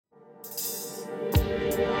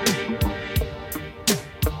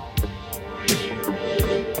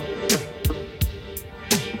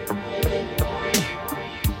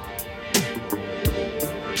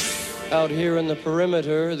Out here in the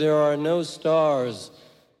perimeter, there are no stars.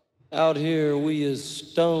 Out here, we is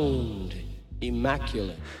stoned,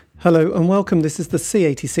 immaculate. Hello and welcome. This is the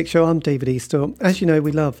C86 show. I'm David Eastaugh. As you know,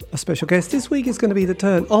 we love a special guest. This week is going to be the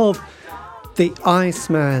turn of the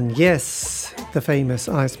Iceman. Yes, the famous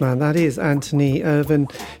Iceman. That is Anthony Irvine,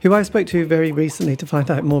 who I spoke to very recently to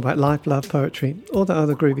find out more about life, love, poetry, all that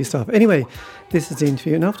other groovy stuff. Anyway, this is the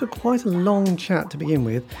interview, and after quite a long chat to begin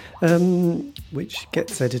with, which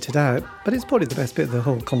gets edited out, but it's probably the best bit of the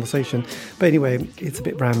whole conversation. But anyway, it's a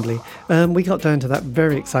bit rambly. We got down to that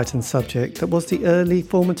very exciting subject that was the early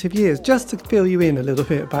formative years. Just to fill you in a little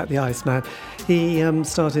bit about the Iceman, he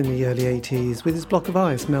started in the early 80s with his block of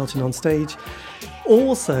ice melting on stage.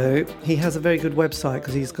 Also, he has a very good website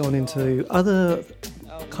because he's gone into other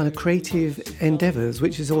kind of creative endeavours,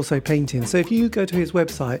 which is also painting. So if you go to his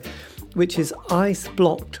website, which is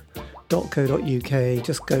iceblocked.co.uk,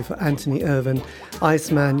 just go for Anthony Irvine,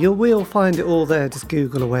 Iceman. You will find it all there, just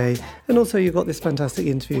Google away. And also you've got this fantastic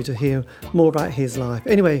interview to hear more about his life.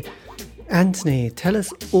 Anyway, Anthony, tell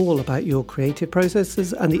us all about your creative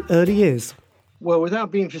processes and the early years. Well,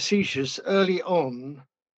 without being facetious, early on,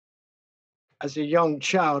 as a young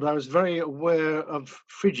child, I was very aware of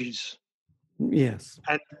fridges. Yes.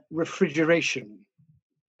 And refrigeration.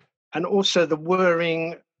 And also the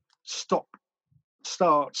whirring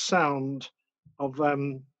stop-start sound of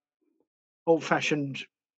old-fashioned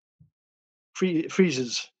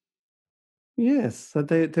freezers. Yes, so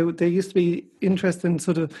there used to be interesting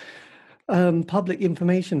sort of public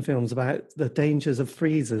information films about the dangers of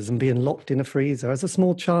freezers and being locked in a freezer. As a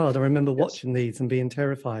small child, I remember watching these and being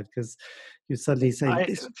terrified because you suddenly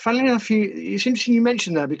say... Funnily enough, it's interesting you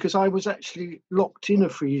mentioned that because I was actually locked in a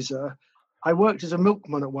freezer. I worked as a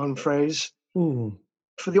milkman at one phase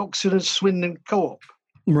for the Oxford and Swindon Co-op.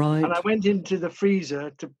 Right. And I went into the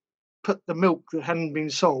freezer to put the milk that hadn't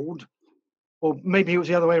been sold, or maybe it was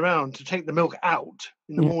the other way around, to take the milk out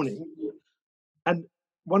in the morning. And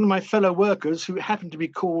one of my fellow workers, who happened to be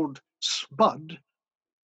called Spud,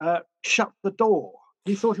 shut the door.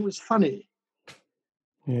 He thought it was funny.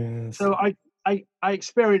 Yes. So I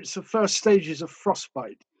experienced the first stages of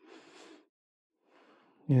frostbite.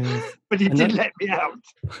 Yes. But he did let me out.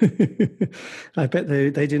 I bet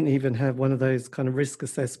they didn't even have one of those kind of risk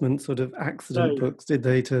assessment sort of accident books, did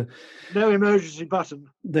they? No emergency button.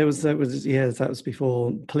 That was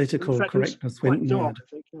before political correctness went mad. I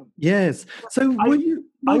think, yeah. Yes. So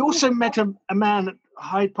I also met a man at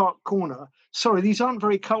Hyde Park Corner. Sorry, these aren't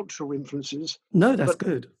very cultural influences. No, that's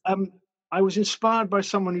good. I was inspired by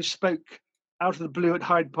someone who spoke out of the blue at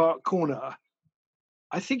Hyde Park Corner.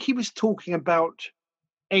 I think he was talking about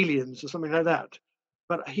aliens or something like that.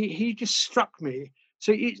 But he just struck me.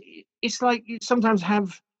 So it's like you sometimes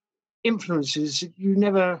have influences that you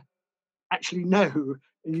never actually know,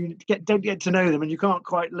 and you don't get to know them, and you can't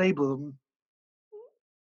quite label them.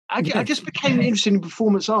 I just became interested in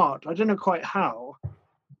performance art. I don't know quite how.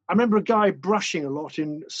 I remember a guy brushing a lot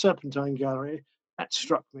in Serpentine Gallery. That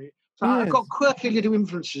struck me. So I've got quirky little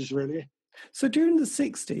influences, really. So during the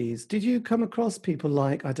 60s, did you come across people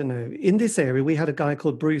like, I don't know, in this area, we had a guy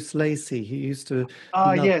called Bruce Lacey who used to...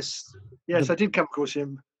 Yes, I did come across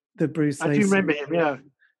him. The Bruce Lacey. I do remember him, yeah.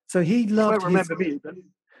 So he loved... You won't remember me,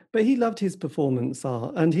 but he loved his performance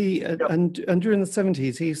art, and and during the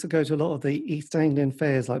 70s, he used to go to a lot of the East Anglian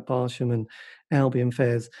fairs like Barsham and Albion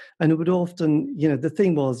fairs, and it would often, the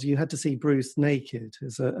thing was you had to see Bruce naked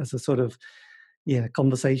as a sort of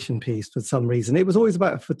conversation piece for some reason. It was always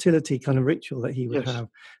about a fertility kind of ritual that he would have,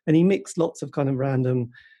 and he mixed lots of kind of random,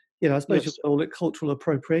 I suppose you call it cultural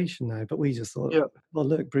appropriation now, but we just thought, well,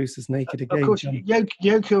 look, Bruce is naked again. Of course,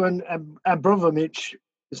 Yoko and Abramovich,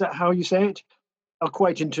 is that how you say it? Are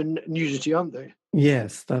quite into nudity, aren't they?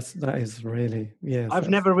 Yes, that is really, yes. I've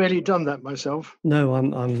never really done that myself. No,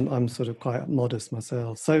 I'm sort of quite modest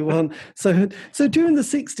myself. So so during the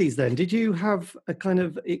 60s then, did you have a kind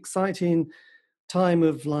of exciting time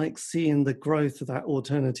of like seeing the growth of that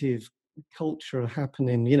alternative culture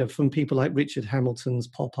happening, from people like Richard Hamilton's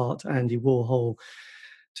pop art, Andy Warhol,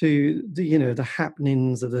 to the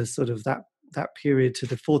happenings of the sort of that period, to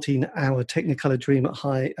the 14-hour Technicolor Dream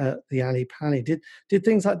at the Ali Pali? Did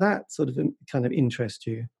things like that sort of kind of interest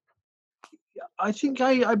you? I think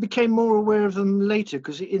I became more aware of them later,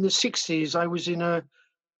 because in the 60s I was in an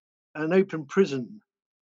open prison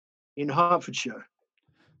in Hertfordshire.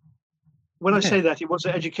 When I say that, it was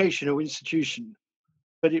an educational institution,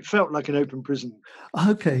 but it felt like an open prison.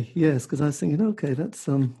 Okay, yes, because I was thinking, okay, that's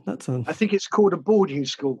I think it's called a boarding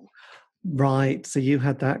school. Right, so you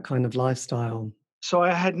had that kind of lifestyle. So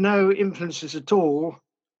I had no influences at all,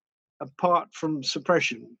 apart from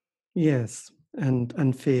suppression. Yes.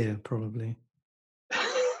 and fear, probably.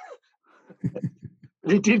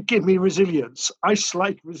 It did give me resilience,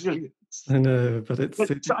 ice-like resilience. I know, but it's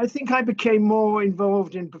But I think I became more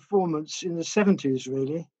involved in performance in the 70s,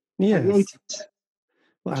 really, and the yes, 80s.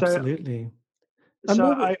 well, So, absolutely. And so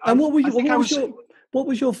what were I you? think I was. What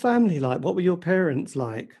was your family like? What were your parents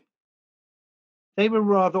like? They were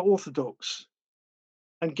rather orthodox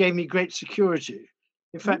and gave me great security.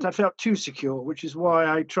 In fact, Oh, I felt too secure, which is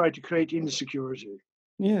why I tried to create insecurity.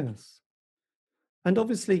 yes, and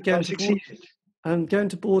obviously I succeeded. going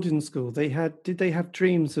to boarding school. Did they have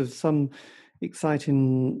dreams of some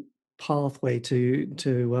exciting pathway to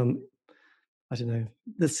I don't know,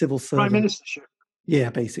 the civil Prime servant? ministership. Yeah,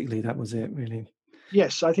 basically that was it. Really,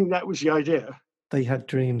 Yes, I think that was the idea. they had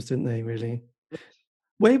dreams, didn't they? Really.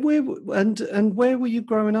 Where and where were you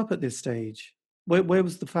growing up at this stage? Where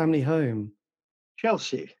was the family home?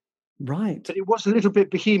 Chelsea. Right. But it was a little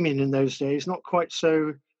bit bohemian in those days, not quite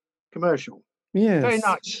so commercial. Very Yes.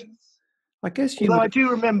 nice. I guess you Although would I have. do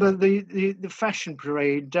remember the fashion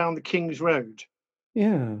parade down the King's Road.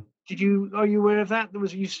 Yeah. Are you aware of that? There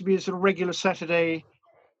used to be a sort of regular Saturday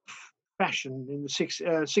fashion in the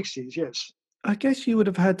 60s, yes. I guess you would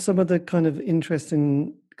have had some of the kind of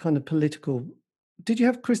interesting kind of political. Did you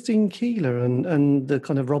have Christine Keeler and the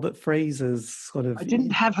kind of Robert Fraser's sort of? I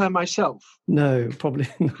didn't have her myself. No, probably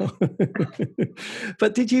not.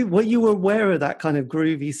 But were you aware of that kind of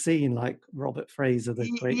groovy scene like Robert Fraser, the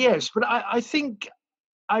great? Yes, but I think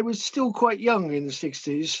I was still quite young in the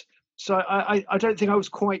 60s, so I don't think I was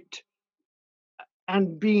quite,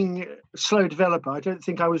 and being a slow developer, I don't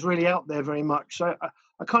think I was really out there very much. So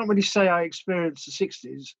I can't really say I experienced the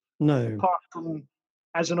 60s, No. apart from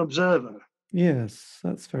as an observer Yes,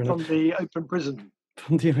 that's fair enough. from the open prison.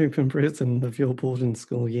 From the open prison of your boarding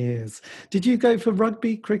school years. Did you go for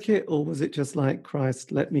rugby, cricket, or was it just like,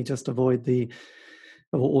 Christ, let me just avoid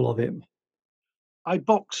all of it? I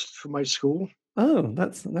boxed for my school, Oh,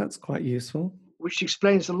 that's quite useful. which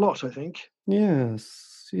explains a lot, I think.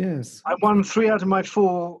 Yes, yes. I won 3 out of my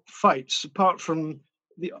 4 fights, apart from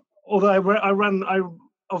although I ran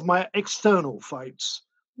of my external fights,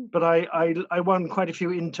 but I won quite a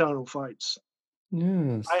few internal fights.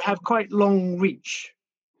 Yes. I have quite long reach,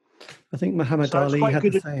 I think Muhammad so I was Ali quite had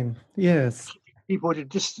good the at same. Yes. people at a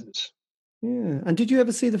distance. Yeah. And did you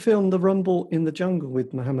ever see the film The Rumble in the Jungle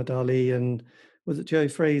with Muhammad Ali and was it Joe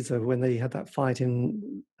Fraser when they had that fight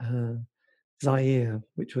in Zaire,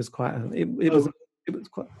 which was it was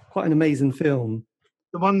quite an amazing film.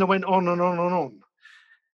 The one that went on and on and on.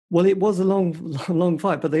 Well, it was a long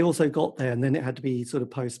fight, but they also got there, and then it had to be sort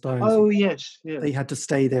of postponed. Oh yes, yeah. They had to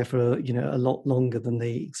stay there for a lot longer than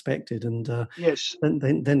they expected, and yes. Then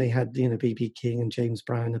they had BB King and James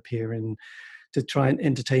Brown appearing to try and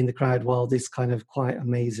entertain the crowd while this kind of quite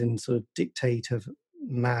amazing sort of dictator,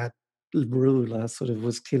 mad ruler sort of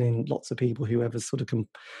was killing lots of people. Whoever sort of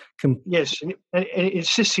yes, and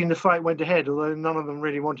insisting the fight went ahead, although none of them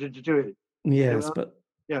really wanted to do it. Yes, but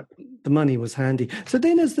yeah, the money was handy. So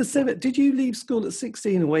then, did you leave school at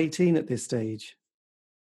 16 or 18 at this stage?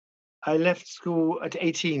 I left school at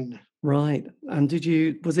 18. Right, and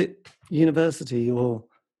was it university or?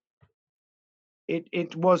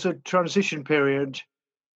 It was a transition period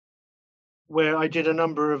where I did a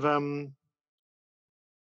number of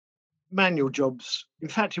manual jobs. In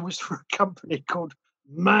fact, it was for a company called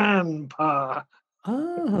Manpower.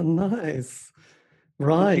 Ah, nice.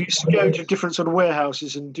 Right. You used to go to different sort of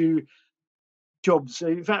warehouses and do jobs.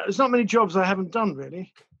 In fact, there's not many jobs I haven't done,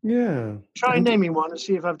 really. Yeah. Try and name me one and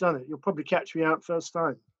see if I've done it. You'll probably catch me out first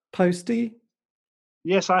time. Postie?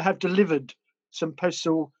 Yes, I have delivered some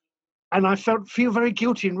postal, and I feel very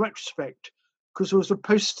guilty in retrospect because there was a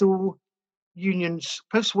postal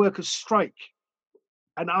workers strike,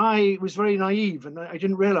 and I was very naive, and I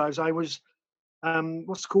didn't realise I was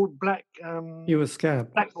what's called black. You were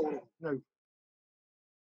scab. Blackballing. No.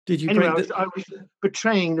 Did you? Anyway, I was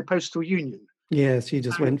betraying the postal union. Yes, you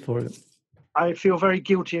just went for it. I feel very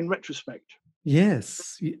guilty in retrospect.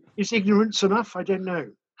 Yes. Is ignorance enough? I don't know.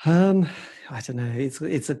 I don't know. It's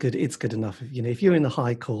good enough. If you're in the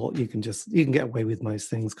High Court, you can get away with most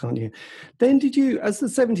things, can't you? Then as the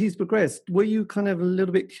 70s progressed, were you kind of a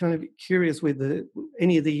little bit kind of curious with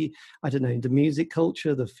any of the, I don't know, the music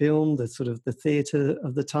culture, the film, the sort of the theatre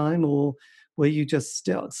of the time, or were you just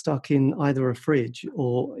stuck in either a fridge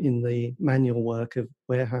or in the manual work of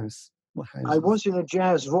warehouse? I was in a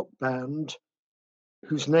jazz rock band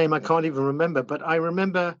whose name I can't even remember, but I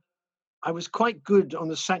remember I was quite good on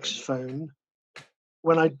the saxophone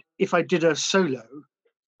if I did a solo,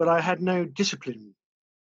 but I had no discipline.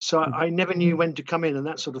 So I never knew when to come in and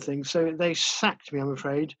that sort of thing. So they sacked me, I'm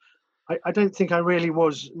afraid. I don't think I really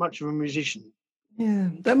was much of a musician. Yeah,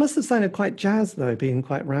 that must have sounded quite jazz, though, being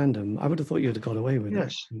quite random. I would have thought you'd have got away with it.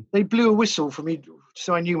 Yes, they blew a whistle for me,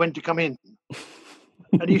 so I knew when to come in,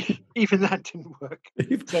 and even that didn't work.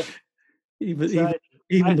 So, even so even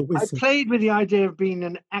even the I whistle. played with the idea of being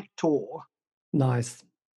an actor, Nice.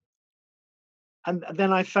 and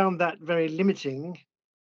then I found that very limiting,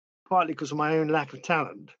 partly because of my own lack of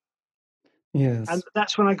talent. And Yes.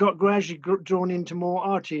 that's when I got gradually drawn into more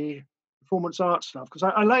arty performance art stuff, because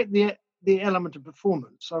I like the element of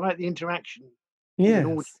performance. I like the interaction with an Yes.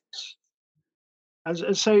 audience.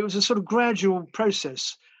 And so it was a sort of gradual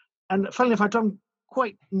process. And funnily enough, I'd done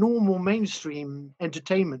quite normal mainstream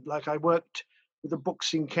entertainment. Like I worked with a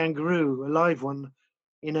boxing kangaroo, a live one,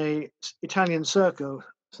 in a Italian circus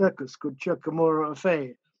called Cercamora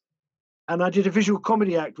Fe. And I did a visual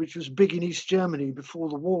comedy act, which was big in East Germany before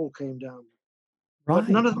the wall came down. But Right.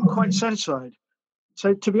 none of them quite satisfied.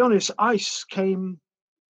 So to be honest, Ice came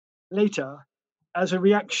later as a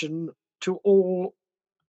reaction to all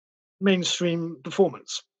mainstream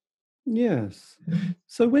performance. Yes.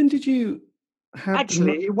 So when did you have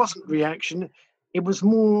Actually, it wasn't reaction. It was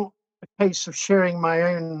more a case of sharing my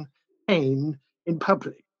own pain in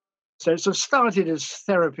public. So it sort of started as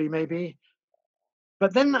therapy, maybe.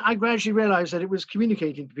 But then I gradually realized that it was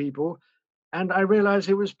communicating to people, and I realized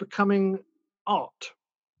it was becoming art.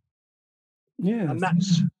 And Yes.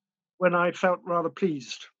 that's when I felt rather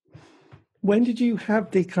pleased. When did you have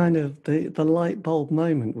the kind of the light bulb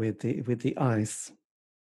moment with the ice?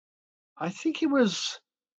 I think it was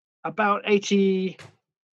about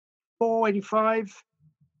 84, 85,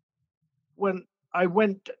 when I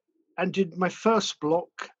went and did my first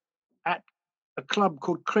block at a club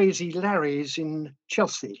called Crazy Larry's in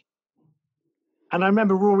Chelsea. And I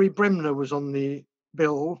remember Rory Bremner was on the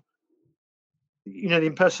bill, the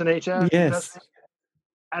impersonator. Yes.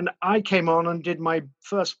 And I came on and did my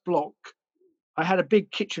first block. I had a big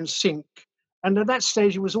kitchen sink. And at that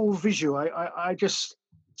stage, it was all visual. I just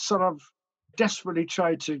sort of desperately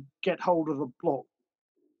tried to get hold of the block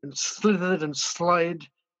and slithered and slid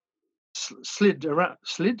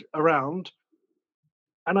around.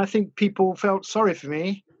 And I think people felt sorry for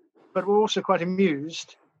me, but were also quite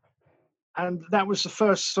amused. And that was the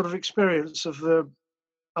first sort of experience of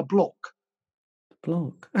a block.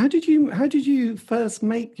 Block. How did you first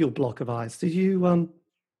make your block of ice? Did you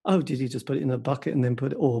did you just put it in a bucket and then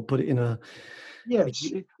put it in a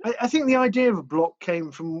Yes, I think the idea of a block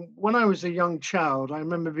came from when I was a young child. I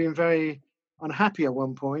remember being very unhappy at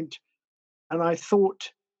one point, and I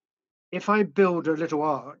thought, if I build a little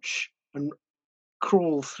arch and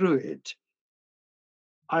crawl through it,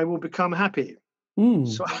 I will become happy.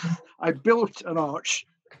 So I built an arch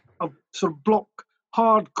of sort of block,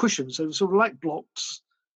 hard cushions, so sort of like blocks,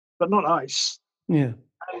 but not ice. Yeah.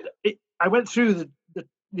 And I went through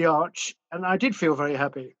the arch, and I did feel very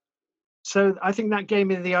happy. So I think that gave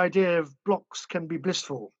me the idea of blocks can be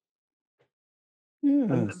blissful.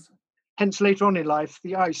 And Yes. hence later on in life,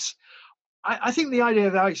 the ice. I think the idea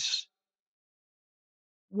of ice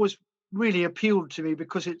was really appealed to me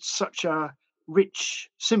because it's such a rich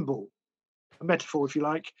symbol, a metaphor, if you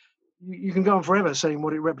like. You can go on forever saying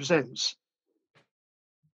what it represents.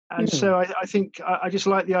 And Yeah. so I think I just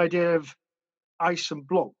like the idea of ice and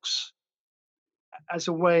blocks as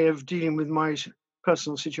a way of dealing with my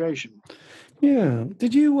personal situation. Yeah.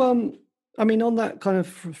 Did you I mean, on that kind of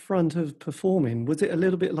front of performing, was it a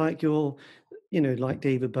little bit like like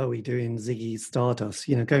David Bowie doing Ziggy Stardust,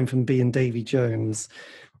 going from being Davy Jones,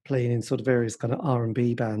 playing in sort of various kind of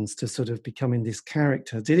R&B bands to sort of becoming this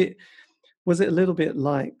character? Was it a little bit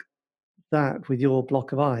like that with your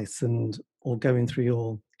block of ice or going through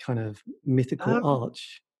your kind of mythical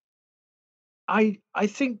arch? I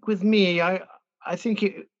think with me, I think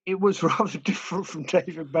it was rather different from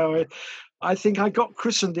David Bowie. I think I got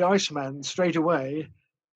christened the Iceman straight away,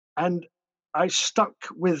 and I stuck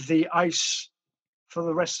with the ice for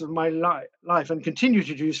the rest of my life and continue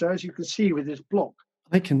to do so, as you can see with this block.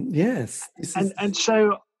 Yes. And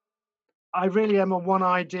so I really am a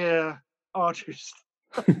one-idea artist.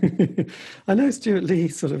 I know Stuart Lee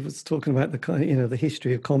sort of was talking about the kind, the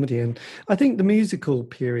history of comedy, and I think the musical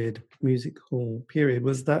period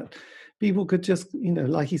was that people could just,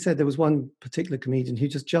 like he said, there was one particular comedian who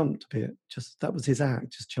just jumped a bit, just that was his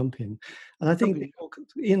act, just jumping. And I think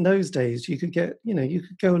in those days you could go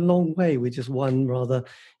a long way with just one rather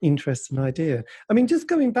interesting idea. I mean, just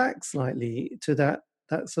going back slightly to that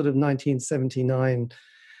sort of 1979,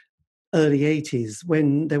 early 80s,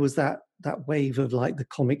 when there was that wave of like the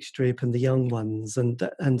comic strip and the young ones and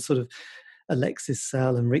sort of Alexis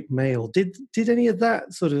Sell and Rick Mayall. Did any of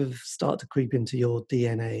that sort of start to creep into your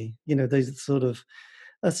DNA? You know, those sort of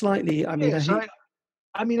a slightly. I mean, Yes,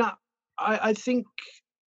 I think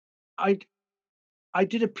I I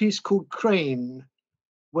did a piece called Crane,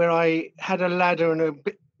 where I had a ladder and a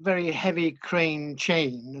very heavy crane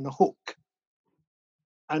chain and a hook,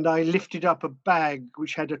 and I lifted up a bag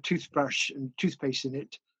which had a toothbrush and toothpaste in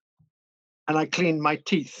it, and I cleaned my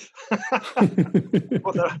teeth.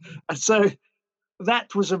 And so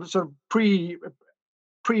that was a sort of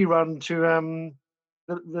pre-run to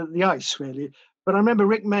the ice, really. But I remember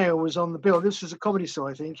Rick Mayall was on the bill. This was a comedy show,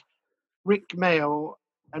 I think. Rick Mayall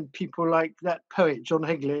and people like that poet John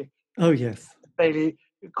Higley, Oh yes. Bailey,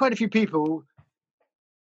 quite a few people,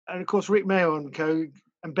 and of course Rick Mayall and co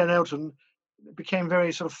and Ben Elton became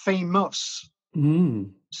very sort of famous.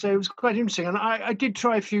 Mm. So it was quite interesting, and I did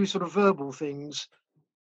try a few sort of verbal things,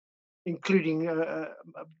 including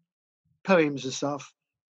poems and stuff,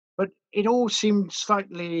 but it all seemed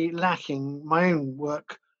slightly lacking my own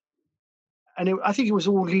work, and I think it was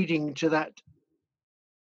all leading to that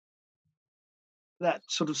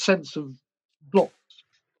sort of sense of block.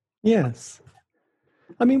 Yes.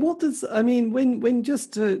 I mean, when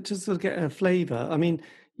just to sort of get a flavour, I mean,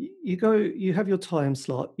 you have your time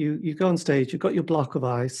slot, you go on stage, you've got your block of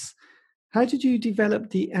ice. How did you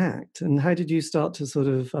develop the act, and how did you start to sort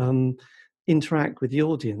of interact with the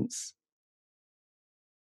audience?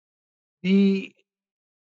 The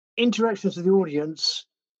interactions with the audience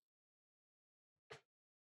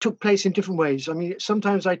took place in different ways. I mean,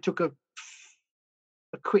 sometimes I took a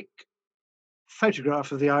quick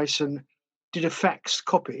photograph of the ice and did a fax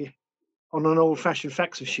copy on an old-fashioned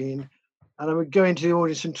fax machine, and I would go into the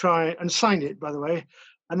audience and try and sign it, by the way,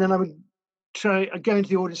 and then I would go into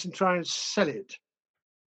the audience and try and sell it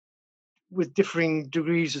with differing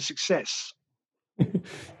degrees of success.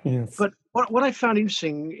 Yes. But what I found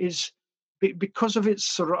interesting is because of its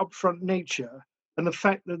sort of upfront nature and the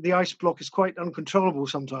fact that the ice block is quite uncontrollable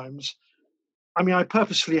sometimes. I mean, I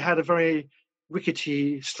purposely had a very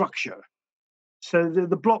rickety structure, so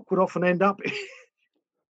the block would often end up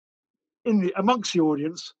amongst the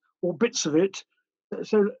audience or bits of it.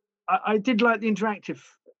 So I did like the interactive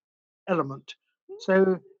element.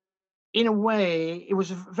 So in a way, it was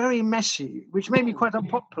very messy, which made me quite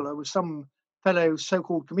unpopular with some fellow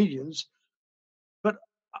so-called comedians. But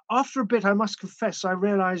after a bit, I must confess, I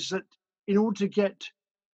realized that in order to get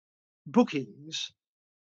bookings,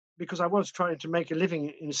 because I was trying to make a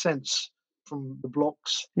living in a sense from the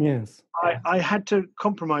blocks, Yes. I had to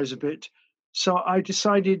compromise a bit. So I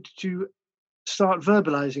decided to start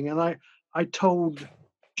verbalizing, and I told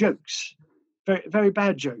jokes, very, very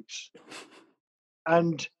bad jokes.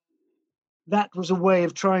 And that was a way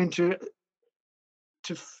of trying to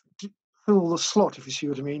fill the slot, if you see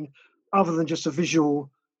what I mean, other than just a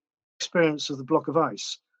visual experience of the block of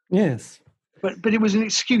ice. Yes. But it was an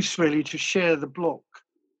excuse really to share the block.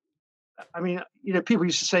 I mean, you know, people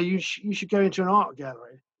used to say you should go into an art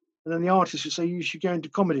gallery, and then the artist would say you should go into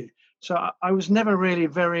comedy. So I was never really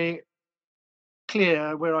very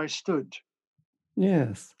clear where I stood.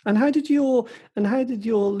 Yes. And how did your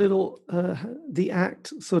little the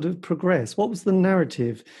act sort of progress? What was the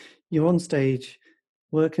narrative? You're on stage,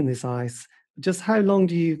 working this ice. Just how long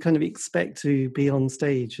do you kind of expect to be on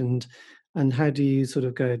stage, and how do you sort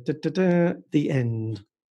of go the end?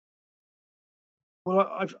 Well,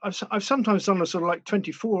 I've sometimes done a sort of like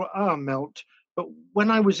 24-hour melt, but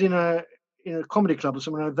when I was in a comedy club or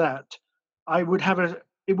something like that, I would have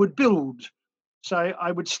it would build. So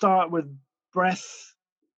I would start with breath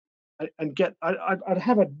and I'd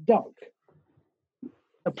have a duck,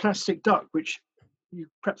 a plastic duck, which you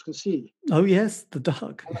perhaps can see. Oh yes, the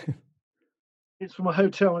duck. It's from a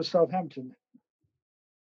hotel in Southampton.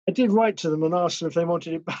 I did write to them and ask them if they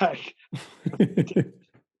wanted it back.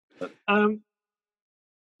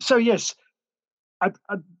 So yes, I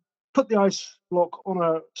put the ice block on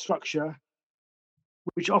a structure,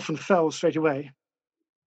 which often fell straight away.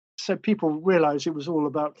 So people realised it was all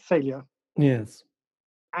about failure. Yes.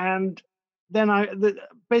 And then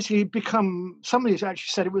basically somebody actually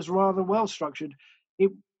said it was rather well structured.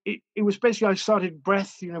 It was basically, I started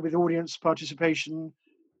breath, you know, with audience participation,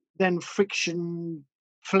 then friction,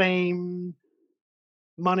 flame,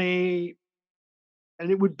 money, and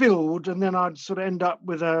it would build, and then I'd sort of end up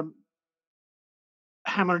with a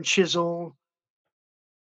hammer and chisel,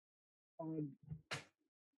 I'd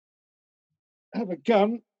have a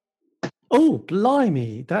gun. Oh,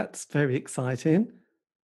 blimey, that's very exciting.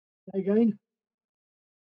 Again,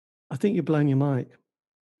 I think you're blowing your mic.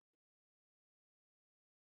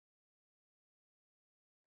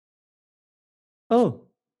 Oh,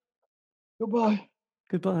 Goodbye.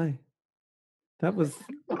 Goodbye. That was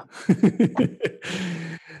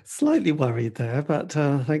slightly worried there, but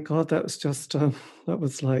thank God that was just that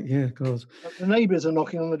was like, yeah, God. The neighbours are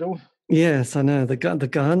knocking on the door. Yes, I know the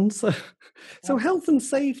guns. So health and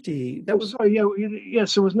safety. That Oh, was sorry. Yeah,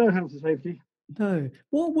 yes, there was no health and safety. no.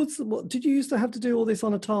 What did you used to have to do all this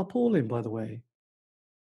on a tarpaulin, by the way?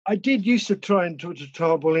 I did used to try and put a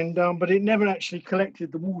tarpaulin down, but it never actually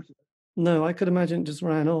collected the water. No, I could imagine it just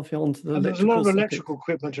ran off onto the And there was a lot electrical of socket. electrical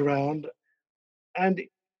equipment around, and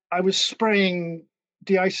I was spraying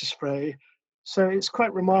de-icer spray, so it's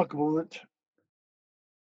quite remarkable that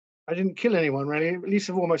I didn't kill anyone, really, at least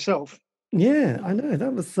of all myself. Yeah, I know.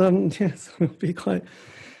 That was yes, it would be quite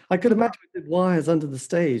I could imagine with wires under the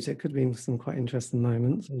stage. There could have been some quite interesting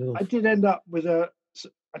moments. A little I did end up with I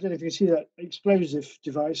don't know if you can see that explosive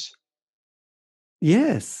device.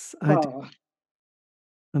 Yes, I do. Bar.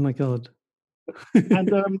 Oh my God.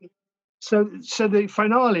 And so the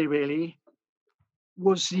finale really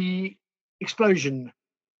was the explosion,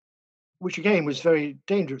 which again was very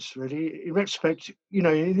dangerous, really. In retrospect,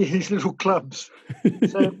 in these little clubs.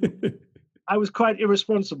 So I was quite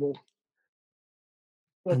irresponsible.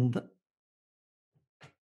 But And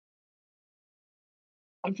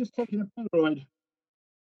I'm just taking a Polaroid.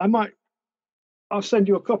 I'll send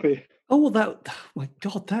you a copy. oh, well, oh my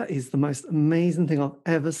God, that is the most amazing thing I've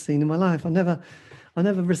ever seen in my life. I never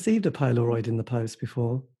received a Polaroid in the post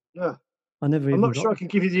before. Yeah. I never I'm even not got. sure I can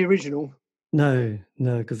give you the original, No,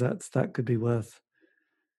 no, because that could be worth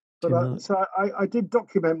but too much. so I did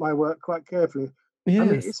document my work quite carefully. I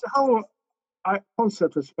mean, Yes, it's the whole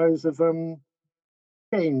concept, I suppose, of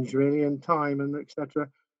change, really, and time and etc.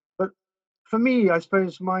 But for me, I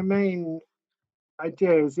suppose my main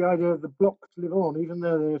idea is the idea of the blocks live on, even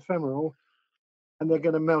though they're ephemeral and they're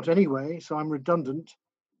going to melt anyway. So I'm redundant.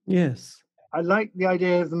 yes. I like the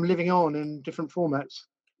idea of them living on in different formats,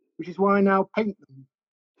 which is why I now paint them.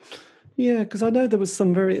 Yeah, because I know there was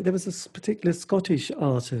a particular Scottish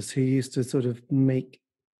artist who used to sort of make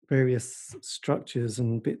various structures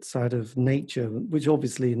and bits out of nature, which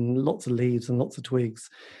obviously in lots of leaves and lots of twigs.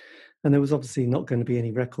 And there was obviously not going to be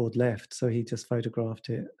any record left, so he just photographed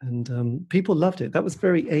it, and people loved it. That was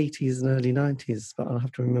very 80s and early 90s, but I'll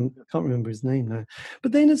have to remember. Can't remember his name now.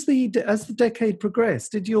 But then, as the decade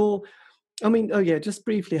progressed, did your I mean, oh yeah, just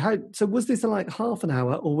briefly. How so? Was this like half an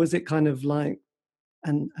hour, or was it kind of like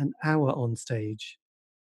an hour on stage?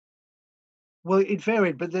 Well, it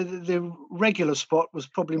varied, but the regular spot was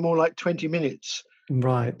probably more like 20 minutes,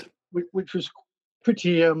 Right. which was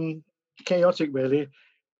pretty chaotic, really.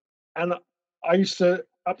 And I used to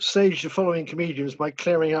upstage the following comedians by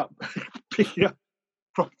clearing up, picking up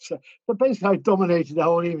props. So basically, I dominated the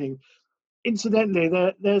whole evening. Incidentally,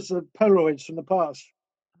 there's the Polaroids from the past.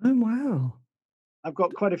 Oh wow. I've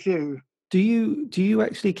got quite a few. Do you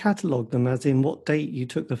actually catalogue them, as in what date you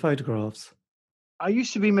took the photographs? I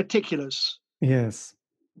used to be meticulous. Yes,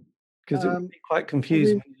 because it would be quite I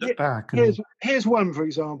confusing mean, when you look back. And here's one, for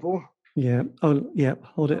example. yeah. Oh, yep.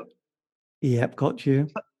 Hold it. Yep. Got you.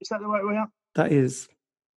 Is that the right way up? That is.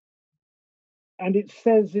 And it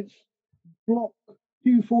says it's block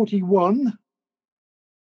 241,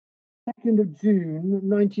 2nd of June,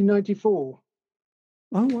 1994.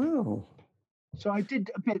 Oh wow. So I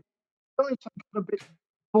did a bit. I got a bit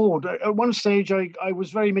bored. At one stage, I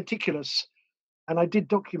was very meticulous, and I did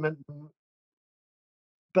document them.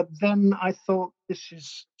 But then I thought this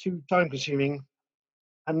is too time-consuming,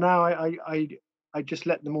 and now I just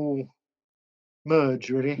let them all merge.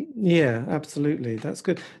 Really. Yeah. Absolutely. That's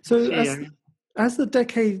good. So See, as the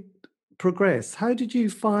decade progressed, how did you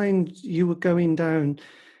find you were going down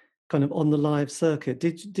kind of on the live circuit?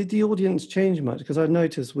 Did the audience change much? Because I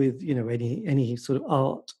noticed with any sort of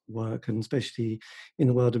art work, and especially in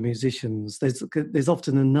the world of musicians, there's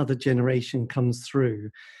often another generation comes through,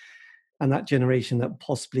 and that generation that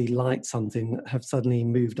possibly liked something have suddenly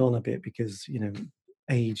moved on a bit because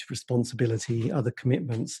age, responsibility, other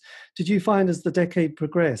commitments. Did you find as the decade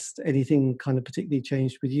progressed anything kind of particularly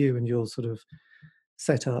changed with you and your sort of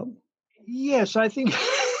setup? yes, I think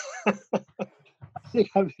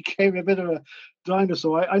I became a bit of a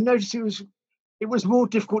dinosaur. I noticed it was more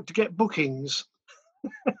difficult to get bookings,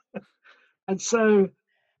 and so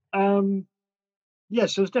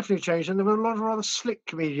yes, there's definitely a change. And there were a lot of rather slick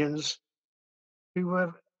comedians who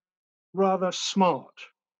were rather smart.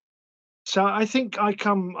 So I think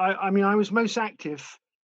I mean, I was most active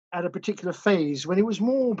at a particular phase when it was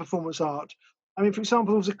more performance art. I mean, for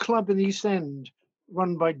example, there was a club in the East End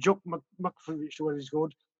run by Jock Muckfovich, or what he's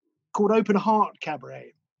called Open Heart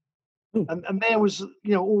Cabaret. Ooh. And there was,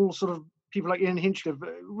 all sort of people like Ian Hinchcliffe,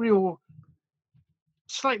 real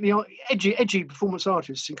slightly edgy performance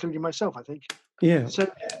artists, including myself, I think. Yeah.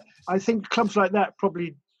 So I think clubs like that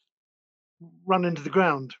probably run into the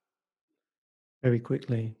ground. Very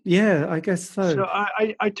quickly. Yeah, I guess so. So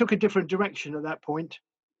I took a different direction at that point.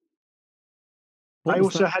 What I was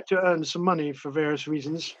also that? had to earn some money for various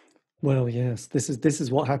reasons. Well, yes, this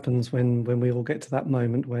is what happens when we all get to that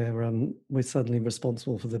moment where we're suddenly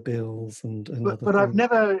responsible for the bills and other But I've things.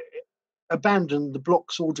 never abandoned the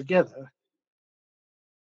blocks altogether.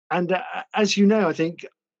 And as you know, I think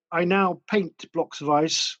I now paint blocks of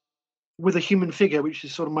ice with a human figure, which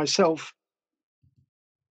is sort of myself,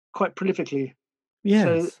 quite prolifically. So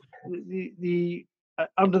Yes. the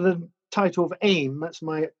under the title of AIM, that's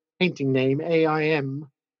my painting name, AIM,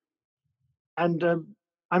 and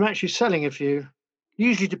I'm actually selling a few,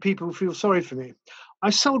 usually to people who feel sorry for me.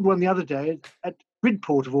 I sold one the other day at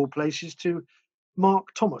Bridport of all places to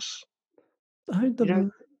Mark Thomas, Oh, you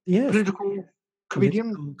know, yes, political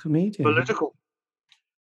comedian, political comedian. political,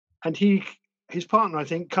 and his partner, I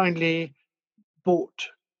think, kindly bought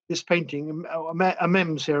this painting, a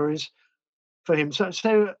mem series for him.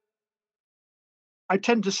 So I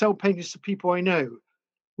tend to sell paintings to people I know.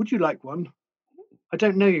 Would you like one? I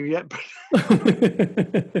don't know you yet, but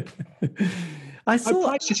I my saw.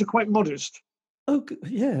 prices are quite modest. Oh,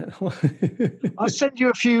 yeah. I'll send you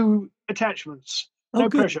a few attachments. Oh, No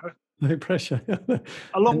good. pressure. No pressure.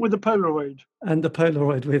 Along and with the Polaroid. and the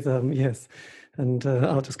Polaroid with yes, and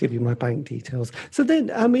I'll just give you my bank details. So then,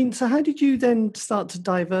 I mean, so how did you then start to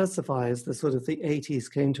diversify as the sort of the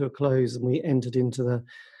 80s came to a close and we entered into the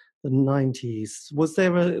 90s? Was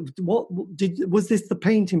there was this the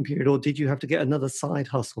painting period, or did you have to get another side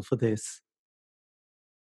hustle for this?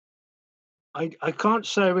 I can't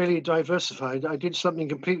say I really diversified. I did something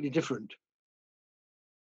completely different,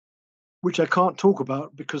 which I can't talk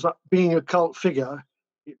about because being a cult figure,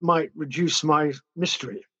 it might reduce my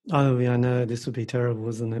mystery. Oh, yeah, I know this would be terrible,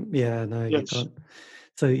 isn't it? Yeah, no, you Yes. can't.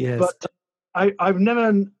 So yes, But I've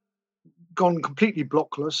never gone completely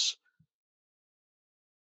blockless.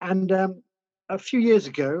 And a few years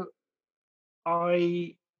ago,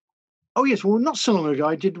 oh yes, well, not so long ago,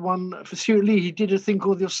 I did one for Stuart Lee. He did a thing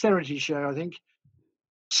called the Austerity Show, I think.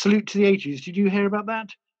 Salute to the 80s. Did you hear about that?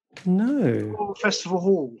 no, Royal Festival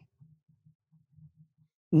Hall.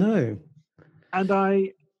 no. And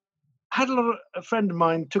I had a friend of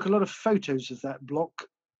mine took a lot of photos of that block.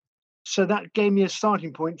 So that gave me a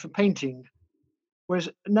starting point for painting. Whereas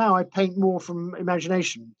now I paint more from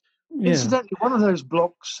imagination. Yeah. Incidentally, one of those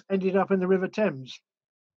blocks ended up in the River Thames.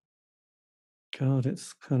 God,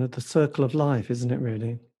 it's kind of the circle of life, isn't it,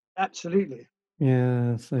 really? Absolutely.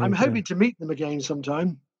 Yeah, so I'm you go. hoping to meet them again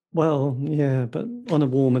sometime. Well, yeah, but on a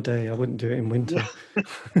warmer day, I wouldn't do it in winter. Yeah.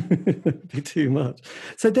 It'd be too much.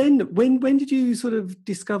 So then, when did you sort of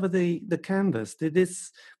discover the canvas?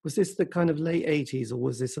 Was this the kind of late 80s, or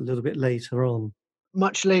was this a little bit later on?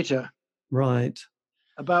 Much later, Right.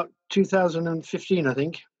 about 2015, I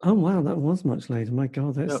think. Oh wow, that was much later. My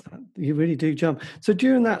God, Yep. you really do jump. So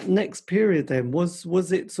during that next period, then was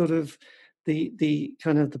it sort of the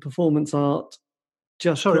kind of the performance art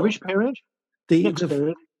just Sorry, which period? Next the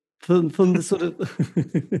period. from the sort of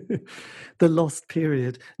the lost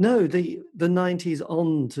period? No, the 90s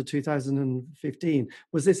on to 2015.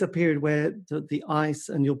 Was this a period where the ice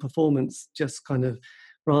and your performance just kind of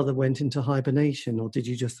rather went into hibernation, or did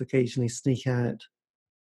you just occasionally sneak out?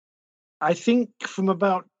 I think from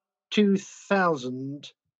about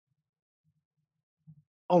 2000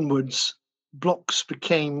 onwards, blocks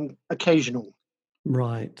became occasional.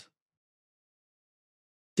 Right.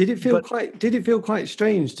 Did it But feel quite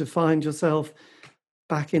strange to find yourself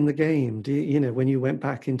back in the game? You know, when you went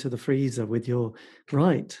back into the freezer with your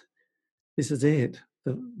right, this is it.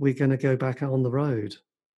 We're going to go back out on the road.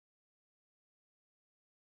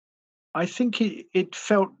 I think it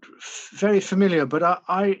felt very familiar. But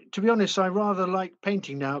to be honest, I rather like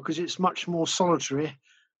painting now because it's much more solitary.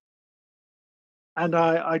 And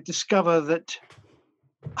I discover that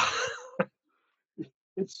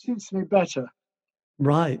it suits me better.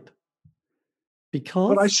 Right. But I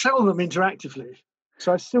Because sell them interactively,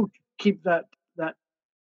 so I still keep that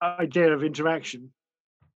idea of interaction.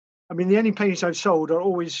 I mean, the only paintings I've sold are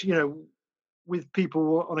always, with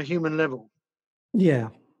people on a human level. yeah.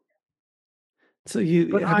 So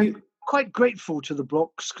But I'm quite grateful to the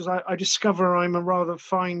blocks because I discover I'm a rather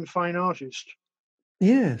fine artist.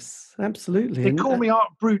 yes, absolutely. They And call me art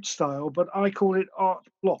brute style, but I call it art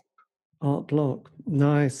block. art block.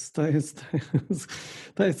 Nice. That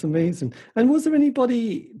is amazing. And was there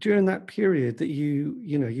anybody during that period that you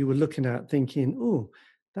were looking at thinking, oh,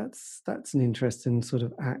 That's an interesting sort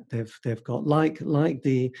of act they've got, like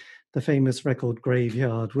the famous record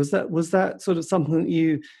Graveyard. Was that sort of something that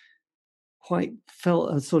you quite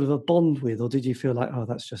felt a sort of a bond with, or did you feel like, oh,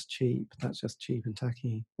 that's just cheap and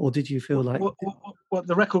tacky, or did you feel like, What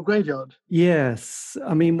the record Graveyard? yes,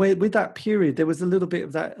 I mean, with that period, there was a little bit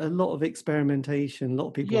of that, a lot of experimentation, a lot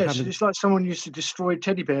of people Yes, having, it's like someone used to destroy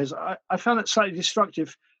teddy bears. I found it slightly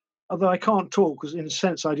destructive, although I can't talk because in a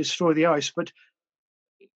sense I destroy the ice, but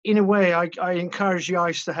in a way I encourage the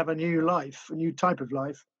ice to have a new life, a new type of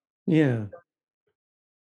life. yeah,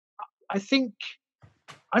 I think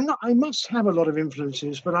I must have a lot of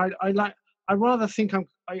influences, but I rather think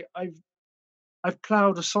I've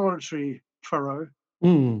ploughed a solitary furrow.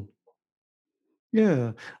 mm,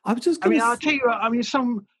 yeah. I was just I gonna, mean, I'll tell you, I mean,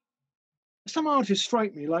 some artists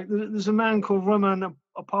strike me. Like there's a man called Roman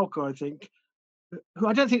Apalko, I think, who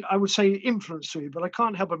I don't think I would say influenced me, but I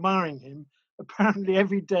can't help admiring him. Apparently,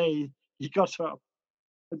 every day he got up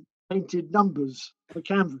and painted numbers on the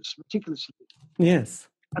canvas meticulously. yes,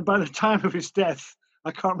 And by the time of his death,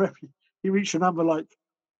 I can't remember, he reached a number like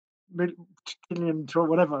million or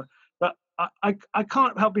whatever. But I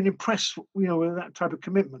can't help being impressed, with that type of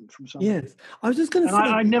commitment from someone. yes. I was just gonna And say,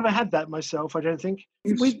 I never had that myself, I don't think.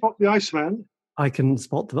 You with, spot the Iceman. I can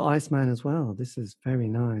spot the Iceman as well. This is very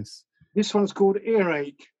nice. This one's called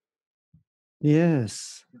Earache.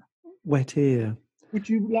 Yes, wet ear. Would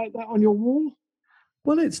you like that on your wall?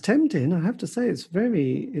 Well, it's tempting. I have to say, it's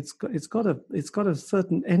got a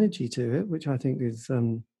certain energy to it, which I think is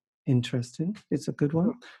interesting. It's a good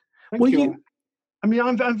one. Thank you. I mean,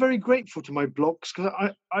 I'm very grateful to my blocks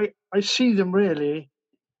because I see them really,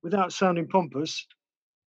 without sounding pompous,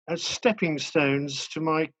 as stepping stones to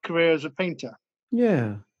my career as a painter.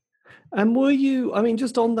 Yeah. And were you, I mean,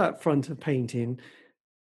 just on that front of painting,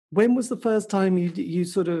 when was the first time you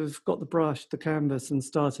sort of got the brush, the canvas, and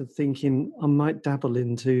started thinking, I might dabble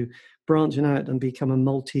into branching out and become a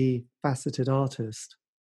multifaceted artist?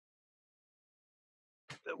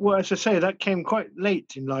 Well, as I say, that came quite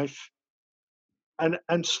late in life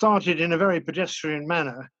and started in a very pedestrian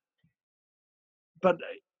manner. But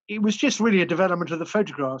it was just really a development of the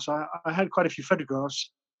photographs. I had quite a few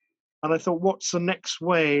photographs, and I thought, what's the next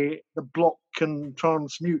way the block can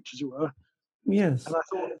transmute, as it were? Yes. And I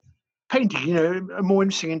thought, painting, a more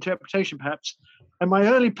interesting interpretation, perhaps. And my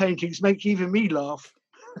early paintings make even me laugh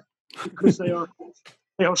because they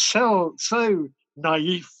are so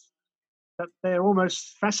naive that they're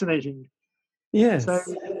almost fascinating. Yes. So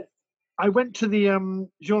I went to the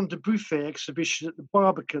Jean Dubuffet exhibition at the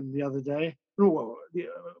Barbican the other day,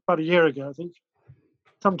 about a year ago, I think,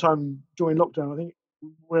 sometime during lockdown, I think,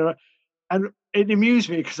 and it amused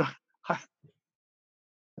me because I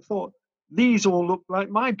thought, these all look like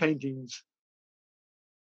my paintings.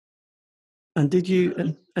 And did you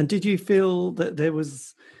feel that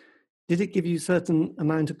did it give you a certain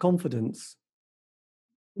amount of confidence?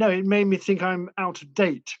 No, it made me think I'm out of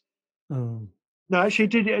date. Oh. No, actually,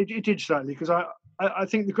 it did slightly, because I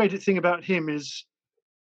think the greatest thing about him is,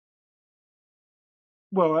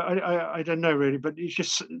 well, I don't know really, but it's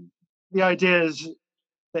just the idea is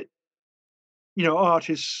that, art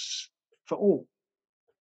is for all.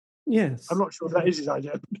 Yes. I'm not sure if that is his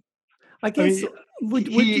idea. I guess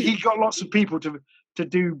he got lots of people to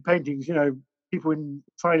do paintings, people in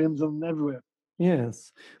asylums and everywhere.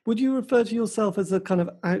 Yes. Would you refer to yourself as a kind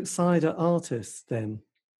of outsider artist then?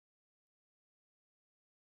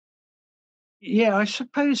 Yeah, I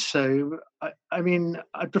suppose so. I mean,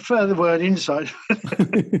 I prefer the word inside.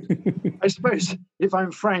 I suppose, if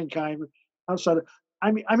I'm frank, I'm outside.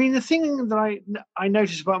 I mean, the thing that I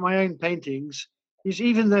notice about my own paintings is,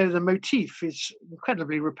 even though the motif is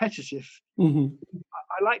incredibly repetitive, Mm-hmm.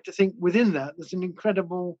 I like to think within that there's an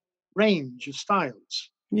incredible range of styles.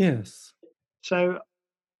 Yes. So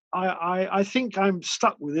I think I'm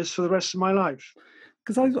stuck with this for the rest of my life.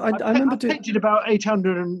 Because I remember I've painted about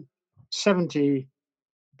 870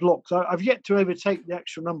 blocks. I've yet to overtake the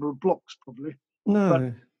actual number of blocks, probably.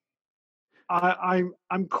 No. But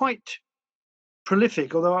I'm quite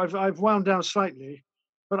prolific, although I've wound down slightly.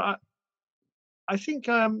 But I think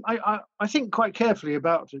I think quite carefully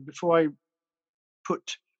about it before I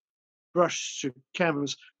put brush to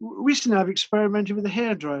canvas. Recently, I've experimented with a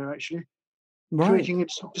hairdryer, actually, creating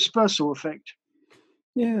its dispersal effect.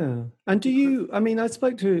 Yeah. And I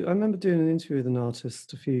remember doing an interview with an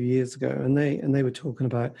artist a few years ago, and they were talking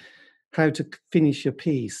about how to finish a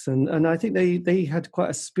piece. And I think they had quite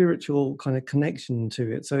a spiritual kind of connection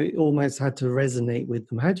to it. So it almost had to resonate with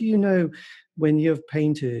them. How do you know when you've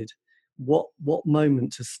painted what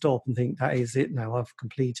moment to stop and think, that is it now, I've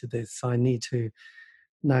completed this, I need to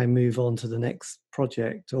now move on to the next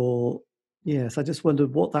project? Or yes, I just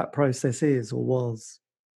wondered what that process is or was.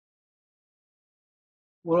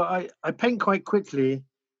 Well, I paint quite quickly,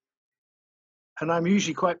 and I'm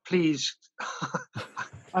usually quite pleased.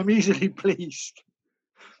 I'm easily pleased,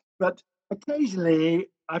 but occasionally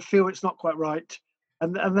I feel it's not quite right,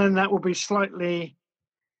 and then that will be slightly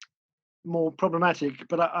more problematic.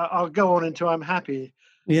 But I'll go on until I'm happy.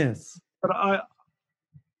 Yes. But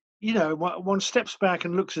one steps back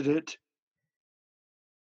and looks at it,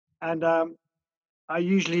 and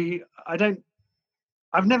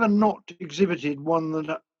I've never not exhibited one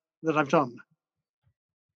that I've done.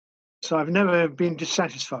 So I've never been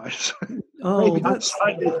dissatisfied. Oh, Maybe I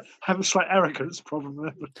have a slight arrogance problem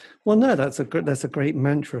there. Well, no, that's a great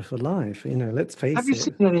mantra for life. Let's face it. Have you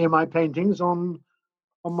seen any of my paintings on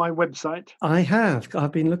my website? I have.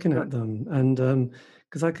 I've been looking at them, and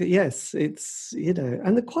because yes, it's and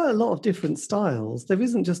there are quite a lot of different styles.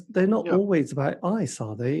 They're not always about ice,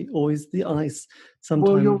 are they? Or is the ice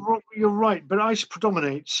sometimes? Well, you're right, but ice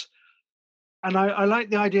predominates. And I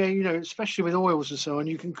like the idea, especially with oils and so on,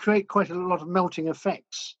 you can create quite a lot of melting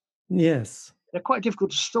effects. Yes. They're quite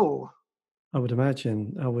difficult to store. I would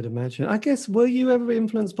imagine. I guess, were you ever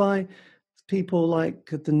influenced by people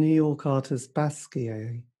like the New York artist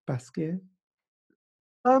Basquiat?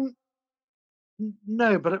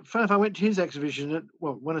 No, but at first I went to his exhibition.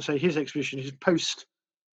 When I say his exhibition, his post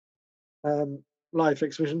life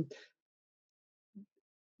exhibition.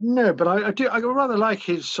 No, but I do. I rather like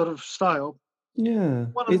his sort of style. Yeah,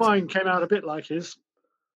 one of mine came out a bit like his.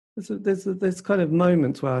 There's kind of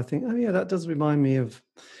moments where I think, oh yeah, that does remind me of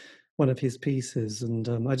one of his pieces, and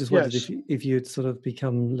I just wondered if you'd sort of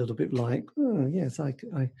become a little bit like, oh yes,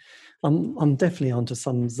 I'm definitely onto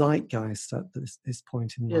some zeitgeist at this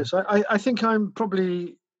point in life. Yes, I think I'm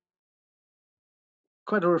probably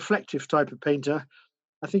quite a reflective type of painter.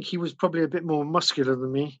 I think he was probably a bit more muscular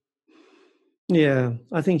than me. Yeah,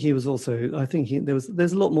 I think he was also. I think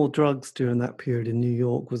there's a lot more drugs during that period in New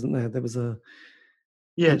York, wasn't there? There was an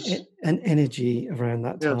energy around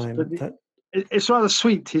that time. Yes, it's rather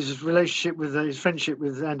sweet, his relationship with his friendship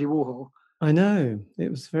with Andy Warhol. I know, it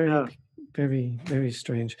was very, very, very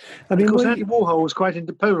strange. I mean, of course, Andy Warhol was quite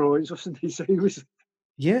into Polaroids, wasn't he? So he was.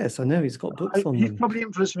 Yes, I know he's got books on them. He's probably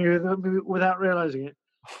influenced me without realizing it.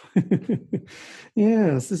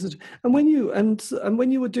 Yes, and when you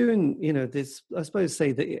were doing, this, I suppose,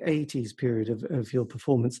 say the 80s period of your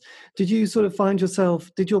performance, did you sort of find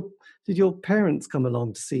yourself? Did your parents come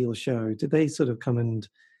along to see your show? Did they sort of come and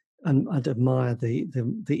admire the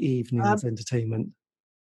evening's entertainment?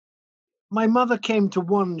 My mother came to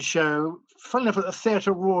one show, funny enough, at the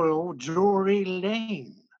Theatre Royal, Drury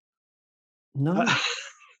Lane. No,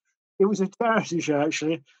 it was a charity show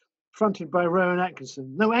actually, fronted by Rowan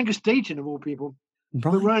Atkinson. No, Angus Dayton of all people. right.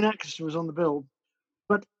 But Rowan Atkinson was on the bill.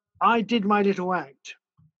 But I did my little act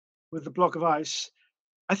with the block of ice.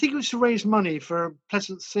 I think it was to raise money for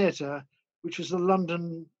Pleasance Theatre, which was the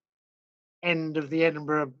London end of the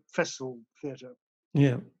Edinburgh Festival Theatre.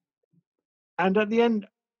 Yeah. And at the end,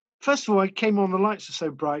 first of all, I came on, the lights are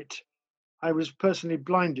so bright, I was personally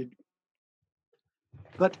blinded.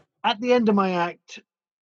 But at the end of my act,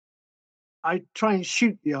 I try and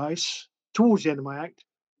shoot the ice towards the end of my act,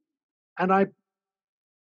 and I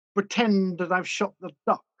pretend that I've shot the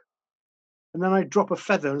duck. And then I drop a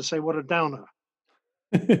feather and say, what a downer.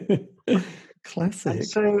 Classic. And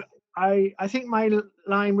so I think my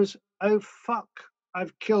line was, oh, fuck,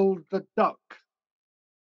 I've killed the duck.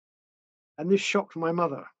 And this shocked my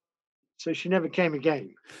mother. So she never came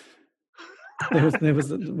again.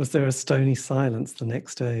 Was there a stony silence the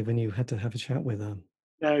next day when you had to have a chat with her?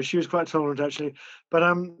 No, she was quite tolerant actually.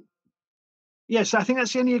 But yes, I think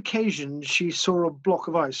that's the only occasion she saw a block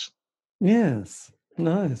of ice. Yes,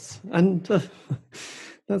 nice. And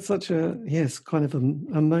that's such a kind of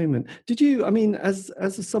a moment. Did you? I mean, as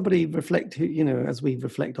somebody reflect, as we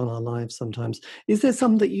reflect on our lives sometimes, is there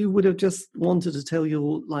something that you would have just wanted to tell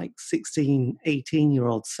your like 16,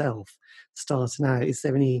 18-year-old self starting out? Is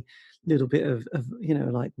there any little bit of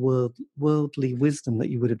like worldly wisdom that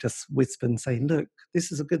you would have just whispered and say, look,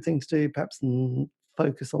 this is a good thing to do, perhaps, and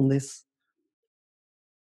focus on this?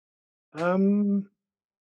 I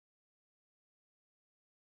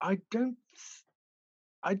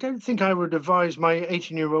don't think I would advise my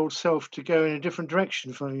 18-year-old self to go in a different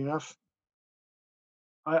direction, funny enough.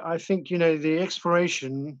 I think, the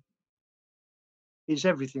exploration is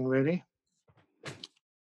everything, really.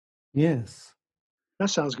 Yes. That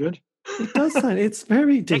sounds good. It does sound, it's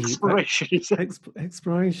very deep.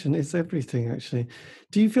 Exploration is everything, actually.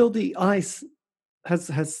 Do you feel the ice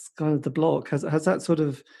has kind of the block, has that sort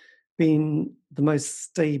of been the most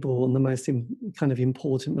stable and the most kind of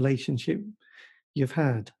important relationship you've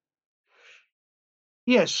had?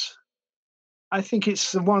 Yes, I think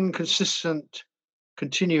it's the one consistent,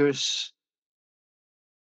 continuous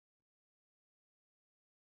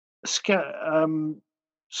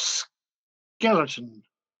skeleton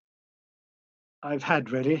I've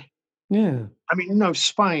had, really. Yeah, I mean, no,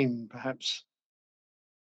 spine, perhaps.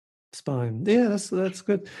 spine. Yeah, that's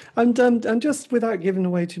good. And just without giving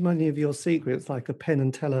away too many of your secrets, like a Penn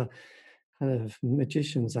and Teller kind of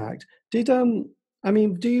magician's act. I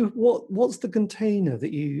mean, what's the container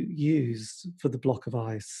that you use for the block of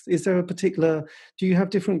ice? Is there a particular, do you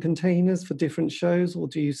have different containers for different shows, or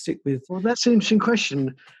do you stick with? Well, that's an interesting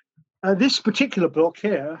question. This particular block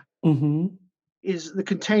here Mm-hmm. is the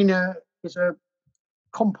container is a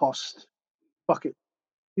compost bucket.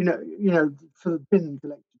 For the bin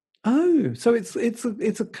collection. Oh, so it's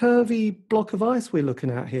a curvy block of ice we're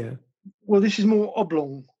looking at here. Well, this is more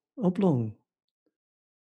oblong. Oblong.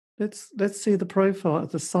 Let's see the profile,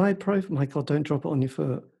 the side profile. My God, don't drop it on your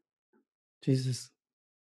foot. Jesus.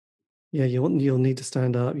 Yeah, you'll need to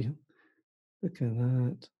stand up. Look at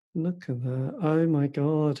that. Look at that. Oh my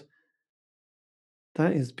God.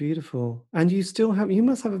 That is beautiful. And you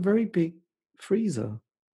must have a very big freezer.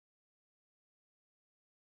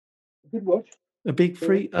 Good watch. A big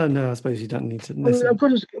Oh no, I suppose you don't need to Well, necessarily. I've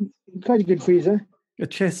got quite a good freezer. A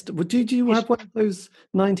chest. Well, did you have one of those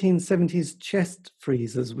 1970s chest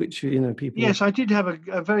freezers, which people? Yes, I did have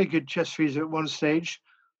a very good chest freezer at one stage.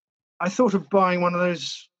 I thought of buying one of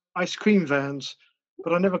those ice cream vans,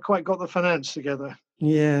 but I never quite got the finance together.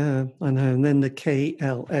 Yeah, I know. And then the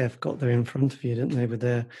KLF got there in front of you, didn't they, with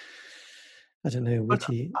their, I don't know,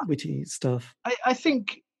 witty stuff. I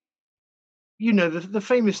think, the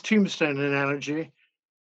famous tombstone analogy,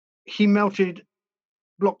 he melted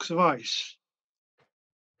blocks of ice.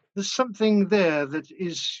 There's something there that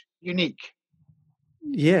is unique.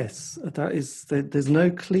 Yes, there's no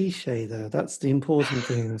cliche there. That's the important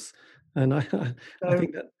things. And I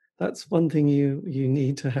think that's one thing you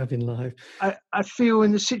need to have in life. I feel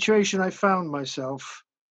in the situation I found myself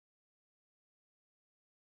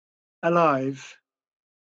alive,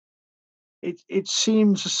 it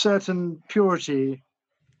seems a certain purity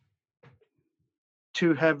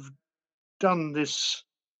to have done this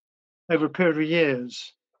over a period of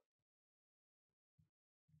years.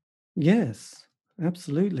 Yes,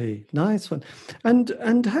 absolutely. Nice one.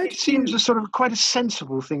 And how it seems a sort of quite a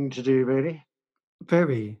sensible thing to do, really.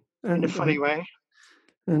 Very. In a funny way.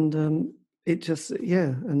 And it just,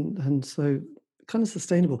 yeah, and so kind of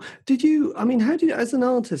sustainable. As an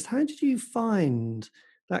artist, how did you find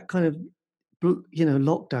that kind of,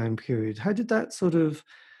 lockdown period? How did that sort of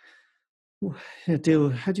how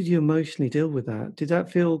did you emotionally deal with that? Did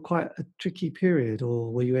that feel quite a tricky period,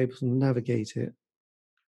 or were you able to navigate it?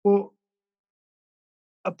 Well,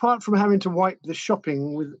 apart from having to wipe the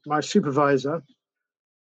shopping with my supervisor,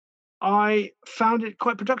 I found it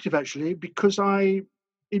quite productive, actually, because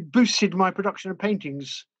it boosted my production of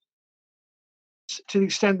paintings to the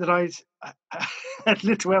extent that I had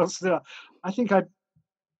little else to do. I think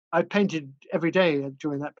I painted every day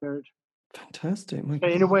during that period. Fantastic.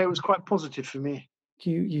 In a way, it was quite positive for me.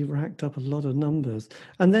 You racked up a lot of numbers.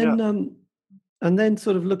 And then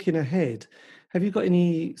sort of looking ahead, have you got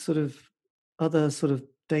any sort of other sort of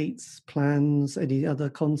dates, plans, any other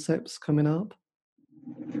concepts coming up?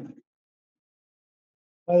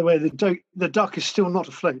 By the way, the duck is still not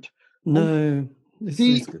afloat. No.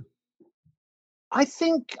 I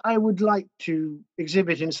think I would like to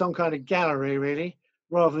exhibit in some kind of gallery, really,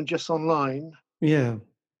 rather than just online. Yeah.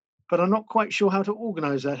 But I'm not quite sure how to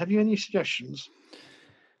organise that. Have you any suggestions?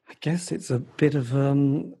 I guess it's a bit of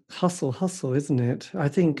hustle, isn't it? I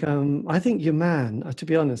think your man, to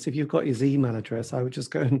be honest, if you've got his email address, I would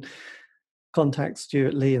just go and contact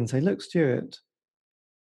Stuart Lee and say, look, Stuart,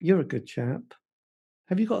 you're a good chap.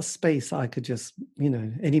 Have you got a space I could just,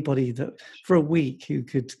 anybody that for a week who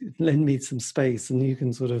could lend me some space and you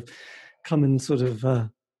can sort of come and sort of,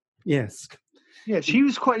 yes. Yes, he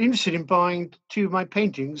was quite interested in buying 2 of my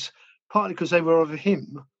paintings, partly because they were of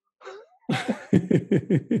him.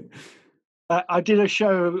 I did a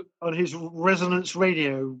show on his Resonance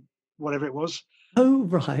Radio, whatever it was. Oh,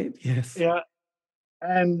 right, yes. Yeah.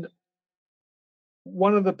 And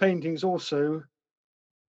one of the paintings also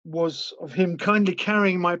was of him kindly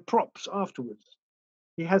carrying my props afterwards.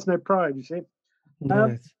 He has no pride, you see.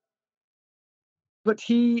 Nice. But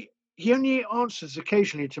he only answers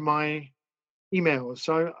occasionally to my emails.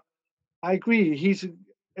 So I agree, he's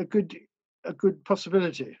a good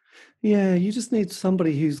possibility. Yeah, you just need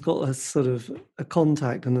somebody who's got a sort of a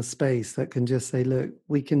contact and a space that can just say, look,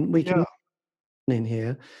 we can in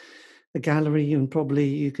here, a gallery, and probably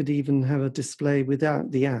you could even have a display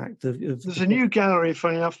without the act of There's a new gallery,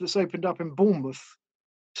 funny enough, that's opened up in Bournemouth.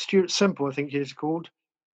 Stuart Semple, I think it is called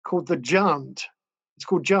the Jant. It's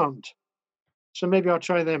called Jant. So maybe I'll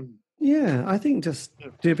try them. Yeah, I think just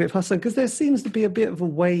do a bit of hustling, because there seems to be a bit of a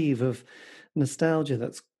wave of nostalgia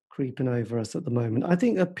that's creeping over us at the moment. I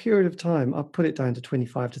think a period of time, I'll put it down to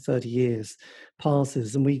 25 to 30 years,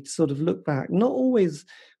 passes, and we sort of look back, not always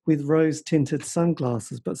with rose-tinted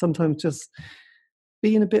sunglasses, but sometimes just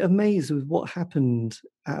being a bit amazed with what happened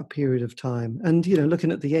at a period of time. And,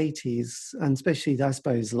 looking at the 80s, and especially, I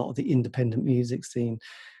suppose, a lot of the independent music scene,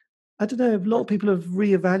 I don't know, a lot of people have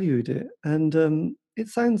reevaluated it, and it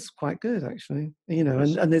sounds quite good, actually.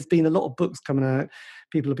 And there's been a lot of books coming out.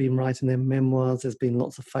 People have been writing their memoirs. There's been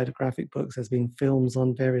lots of photographic books. There's been films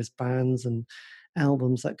on various bands and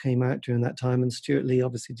albums that came out during that time. And Stuart Lee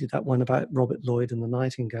obviously did that one about Robert Lloyd and the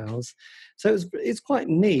Nightingales. So it's quite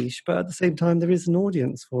niche, but at the same time, there is an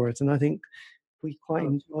audience for it. And I think we quite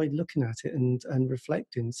enjoy looking at it and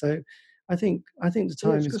reflecting. So I think the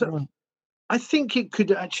time is right. I think it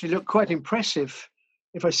could actually look quite impressive,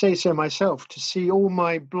 if I say so myself, to see all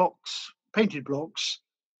my blocks, painted blocks,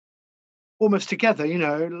 almost together,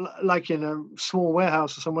 like in a small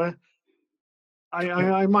warehouse or somewhere.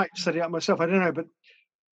 I might set it up myself, I don't know, but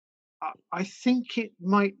I think it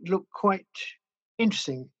might look quite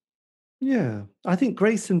interesting. Yeah, I think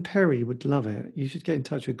Grayson Perry would love it. You should get in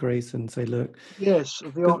touch with Grayson and say, look. Yes,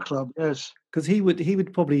 of the art club, yes. Because he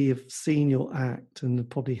would probably have seen your act and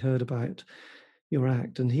probably heard about your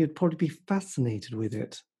act, and he would probably be fascinated with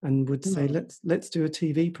it and would say, let's do a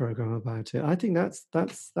TV program about it. I think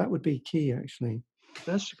that would be key, actually.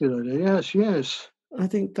 That's a good idea. Yes. I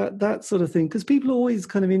think that sort of thing, because people are always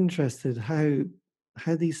kind of interested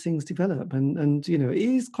how these things develop, and it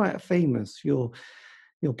is quite famous, your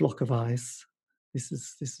block of ice. This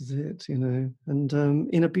is it, and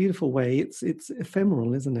in a beautiful way, it's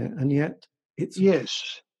ephemeral, isn't it? And yet it's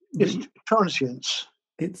transience.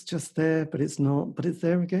 It's just there, but it's not. But it's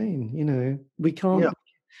there again. We can't. Yeah.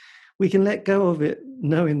 We can let go of it,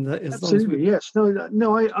 knowing that as absolutely long as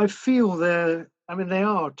No. I feel they're. I mean, they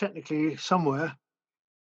are technically somewhere.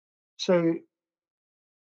 So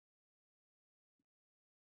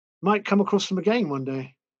might come across them again one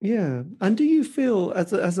day. Yeah. And do you feel,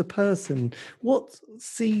 as a person, what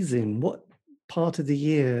season, what part of the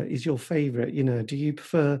year is your favorite? Do you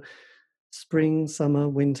prefer spring, summer,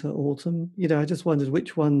 winter, autumn? I just wondered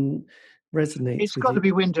which one resonates. It's got to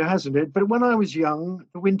be winter, hasn't it? But when I was young,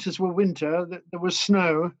 the winters were winter. There was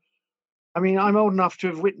snow. I mean, I'm old enough to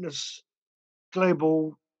have witnessed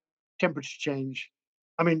global temperature change.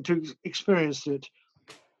 I mean, to experience it.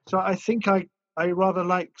 So I think I rather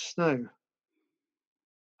like snow.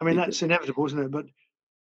 I mean, that's inevitable, isn't it? But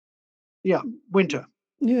yeah, winter.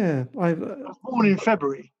 Yeah, I was born in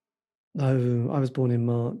February. Oh, I was born in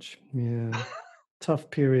March. Yeah. Tough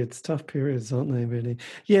periods, aren't they, really?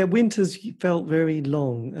 Yeah, winters felt very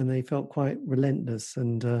long and they felt quite relentless.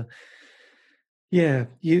 And yeah,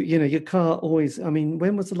 your car always, I mean,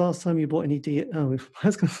 when was the last time you bought any I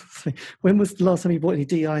was going to say, when was the last time you bought any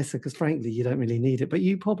de-icer? Because frankly, you don't really need it, but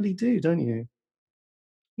you probably do, don't you?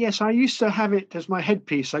 Yes, I used to have it as my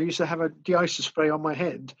headpiece. I used to have a de-icer spray on my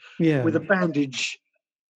head with a bandage.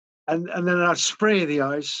 And then I'd spray the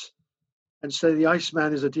ice and say the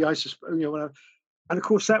Iceman is a de-icer spray, and of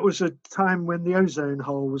course, that was a time when the ozone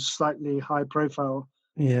hole was slightly high profile.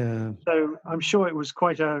 Yeah. So I'm sure it was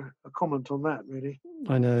quite a comment on that, really.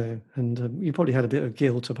 I know. And you probably had a bit of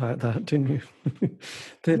guilt about that, didn't you?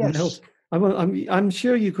 Yes. I'm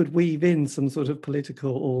sure you could weave in some sort of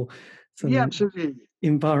political or some absolutely.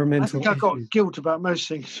 Environmental I think I've got guilt about most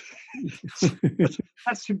things.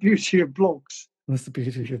 That's the beauty of blocks. That's the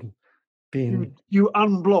beauty of being... You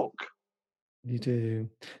unblock. You do.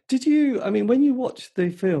 Did you, I mean, when you watched the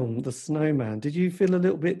film, The Snowman, did you feel a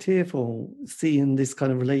little bit tearful seeing this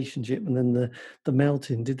kind of relationship and then the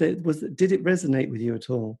melting? Did it resonate with you at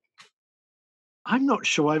all? I'm not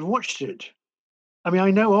sure I've watched it. I mean, I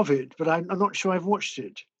know of it, but I'm not sure I've watched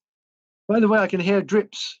it. By the way, I can hear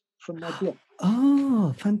drips from my block.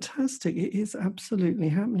 Oh, fantastic. It is absolutely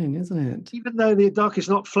happening, isn't it? Even though the duck is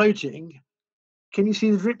not floating, can you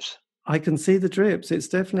see the drips? I can see the drips. It's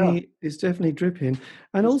definitely dripping.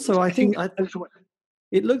 And also, I think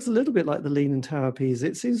it looks a little bit like the Leaning Tower peas.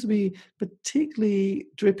 It seems to be particularly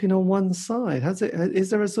dripping on one side. Is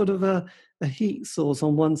there a sort of a heat source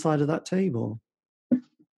on one side of that table?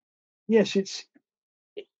 Yes,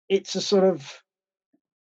 it's a sort of,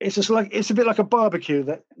 it's a bit like a barbecue,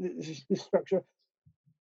 that this structure.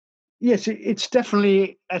 Yes, it's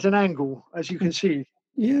definitely at an angle, as you can see.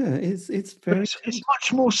 Yeah, it's But very it's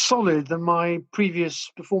much more solid than my previous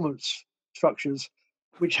performance structures,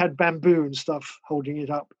 which had bamboo and stuff holding it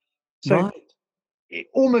up. So right.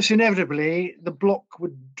 almost inevitably, the block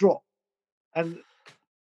would drop. And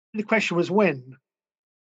the question was when.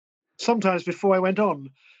 Sometimes before I went on.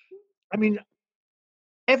 I mean,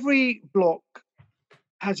 every block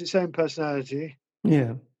has its own personality.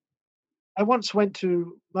 Yeah. I once went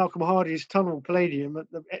to Malcolm Hardy's Tunnel Palladium at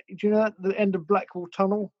the do you know at the end of Blackwall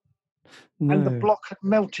Tunnel? And the No. block had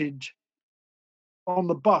melted on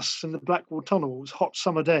the bus in the Blackwall Tunnel. It was a hot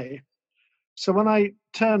summer day. So when I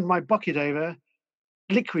turned my bucket over,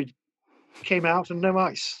 liquid came out and no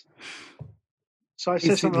ice. So I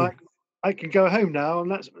said something Basically. like, "I can go home now,"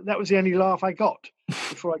 and that was the only laugh I got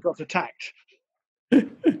before I got attacked.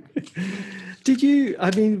 Did you?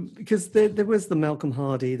 I mean, because there was the Malcolm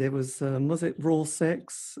Hardy, there was it Raw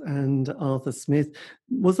Sex and Arthur Smith?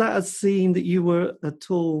 Was that a scene that you were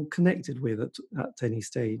at all connected with at any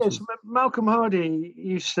stage? Yes, Malcolm Hardy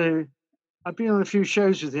used to. I've been on a few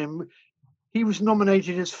shows with him. He was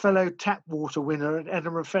nominated as fellow tap water winner at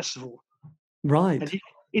Edinburgh Festival, and Right.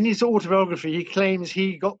 in his autobiography, he claims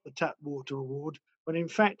he got the tap water award, when in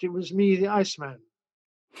fact it was me, the Iceman.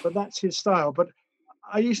 But that's his style. But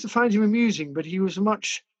I used to find him amusing, but he was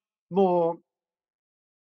much more.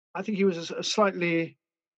 I think he was a slightly.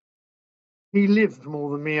 He lived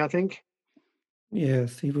more than me, I think.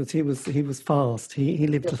 Yes, he was fast. He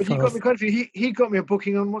lived Yeah, a but he got me fast. quite a few. He got me a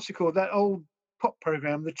booking on what's it called? That old pop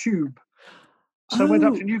program, The Tube. So I went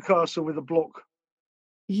up to Oh, Newcastle with a block.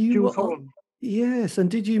 you Jules were on, Holland. yes.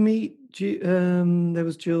 And did you meet there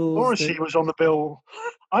was Jules there. Morrissey was on the bill.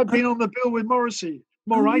 I've Oh, been on the bill with Morrissey.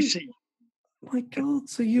 oh Morrissey. my God.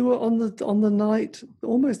 So you were on the night,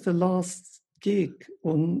 almost the last gig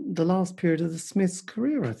on the last period of the Smiths'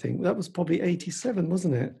 career, I think. That was probably 87,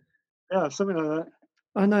 wasn't it? Yeah, something like that.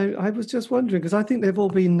 I know. I was just wondering because I think they've all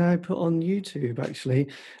been now put on YouTube actually.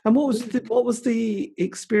 And what was the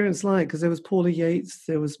experience like? Because there was Paula Yates,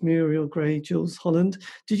 there was Muriel Gray, Jules Holland.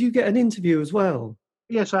 Did you get an interview as well?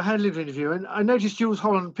 Yes, I had a little interview, and I noticed Jules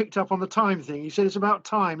Holland picked up on the time thing. He said, "It's about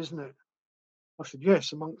time, isn't it?" I said,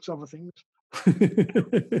 "Yes," amongst other things.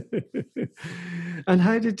 And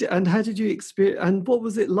how did you experience, and what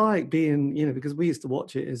was it like being, because we used to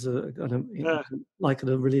watch it as a kind of, Yeah. like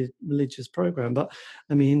a religious program, but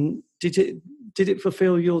I mean, did it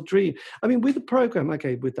fulfill your dream? I mean, with the program,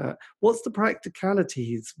 okay, with that, what's the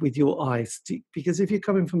practicalities with your ice? Because if you're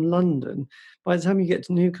coming from London, by the time you get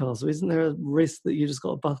to Newcastle, isn't there a risk that you just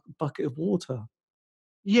got a bucket of water?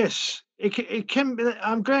 Yes, it can be.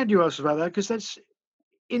 I'm glad you asked about that because that's,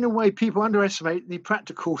 in a way, people underestimate the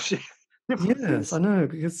practical Yes, I differences. know,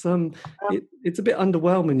 because Um, it's a bit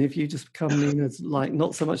underwhelming if you just come in as like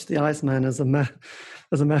not so much the Iceman as a man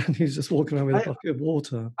who's just walking around with a I bucket of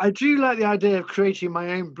water. I do like the idea of creating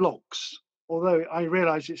my own blocks, although I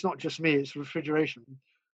realise it's not just me; it's refrigeration.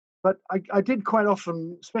 But I did quite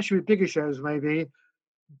often, especially with bigger shows, maybe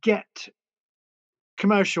get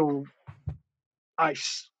commercial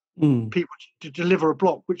ice Mm, people to deliver a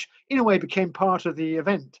block, which in a way became part of the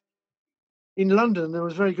event. In London, there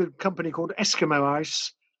was a very good company called Eskimo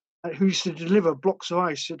Ice, who used to deliver blocks of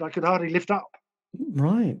ice that I could hardly lift up.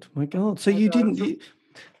 right, my God. So And, you didn't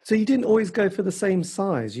so you didn't always go for the same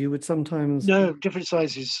size. You would sometimes no, different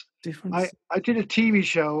sizes. difference. I did a TV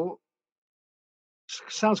show,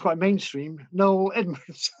 sounds quite mainstream, Noel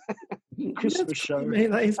Edmonds That's Christmas pretty, show.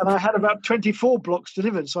 mate, that is And I had about 24 blocks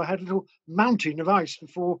delivered. So I had a little mountain of ice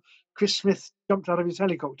before Chris Smith jumped out of his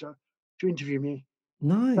helicopter to interview me. So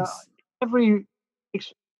nice. every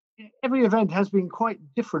ex- every event has been quite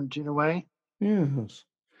different in a way. Yes.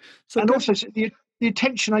 So And go. also the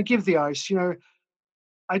attention I give the ice.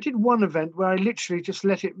 I did one event where I literally just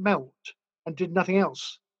let it melt and did nothing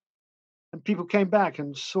else. And people came back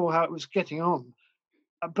and saw how it was getting on.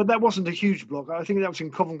 But that wasn't a huge block. I think that was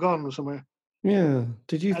in Covent Garden or somewhere. Yeah.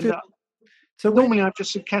 Did you And feel so when? normally I'm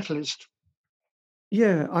just a catalyst.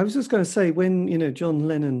 Yeah, I was just going to say when John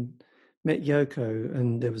Lennon met Yoko,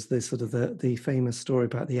 and there was this sort of the famous story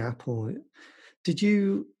about the apple. Did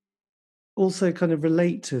you also kind of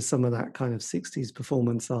relate to some of that kind of 60s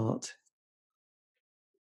performance art?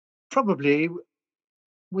 Probably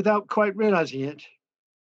without quite realizing it.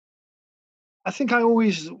 I think I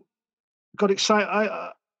always got excited.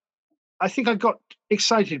 I think I got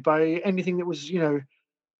excited by anything that was, a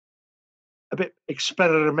bit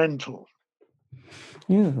experimental.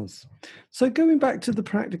 Yes. So going back to the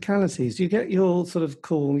practicalities, you get your sort of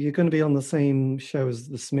call. You're going to be on the same show as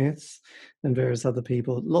the Smiths and various other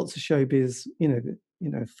people. Lots of showbiz,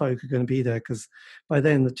 folk are going to be there, because by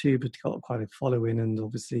then the Tube had got quite a following and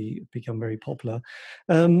obviously become very popular.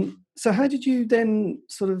 So how did you then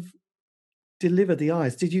sort of deliver the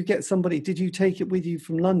ice? Did you take it with you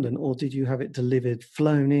from London, or did you have it delivered,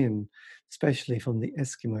 flown in, especially from the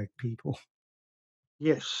Eskimo people?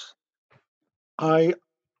 Yes. I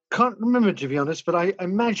can't remember, to be honest, but I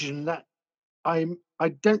imagine that I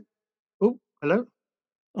don't. Oh, hello.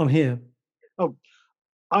 I'm here. Oh,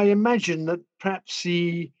 I imagine that perhaps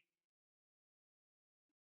the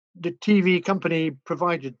TV company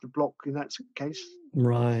provided the block in that case.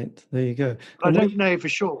 Right, there you go. But I don't know for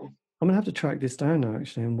sure. I'm gonna have to track this down now,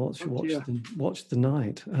 actually, and watch the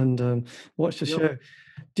night and watch the show.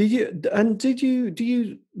 Do you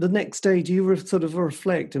the next day? Do you sort of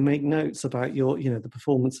reflect and make notes about your the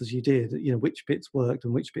performances you did? Which bits worked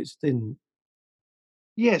and which bits didn't.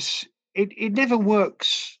 Yes, it never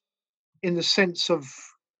works in the sense of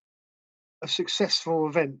a successful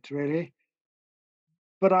event, really.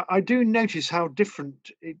 But I do notice how different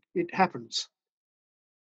it happens.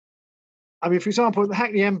 I mean, for example, at the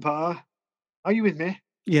Hackney Empire, are you with me?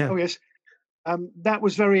 Yeah. Oh, yes. That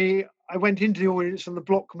was very. I went into the audience and the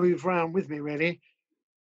block moved around with me, really.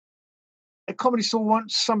 At Comedy Store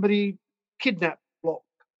once, somebody kidnapped block,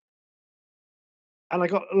 and I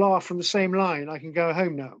got a laugh from the same line. I can go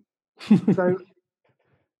home now. So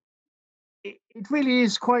it really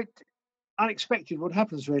is quite unexpected what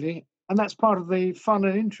happens, really, and that's part of the fun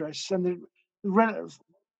and interest and the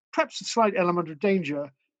perhaps a slight element of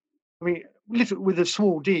danger. I mean, little with a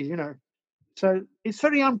small d, So it's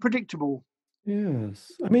very unpredictable.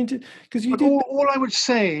 Yes, I mean, because you But did. all I would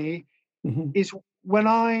say is when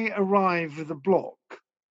I arrive with a block,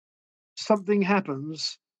 something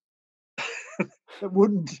happens that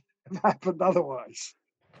wouldn't have happened otherwise.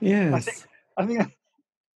 Yes. I think.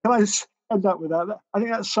 Can I just end up with that? I think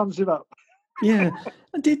that sums it up. Yeah.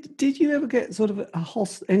 Did you ever get sort of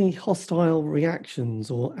any hostile reactions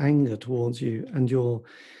or anger towards you and your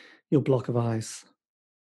block of ice?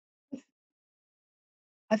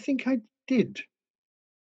 I think I did.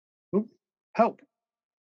 Oh, help.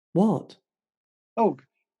 What? Oh,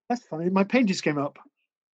 that's funny. My pages came up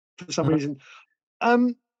for some reason.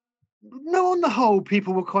 No, on the whole,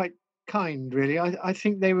 people were quite kind, really. I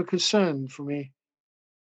think they were concerned for me.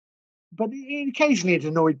 But occasionally it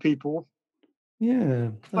annoyed people. Yeah.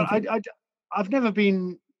 But I've never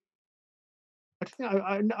been. I think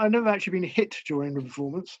I've never actually been hit during the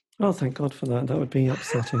performance. Oh, thank God for that. That would be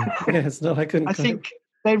upsetting. Yes, no, I couldn't. I think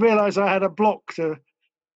they realised I had a block to.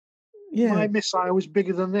 Yeah. My missile was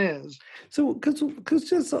bigger than theirs. So, because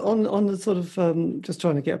just on the sort of just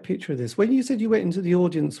trying to get a picture of this, when you said you went into the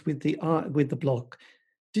audience with the block,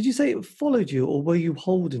 did you say it followed you, or were you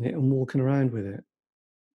holding it and walking around with it?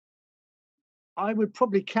 I would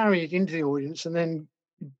probably carry it into the audience and then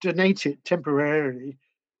donate it temporarily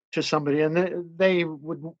to somebody, and they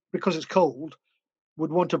would, because it's cold,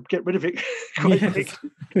 would want to get rid of it quite quickly.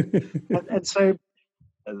 And so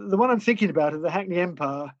the one I'm thinking about is the Hackney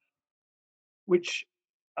Empire, which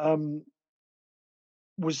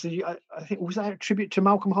was I think, was that a tribute to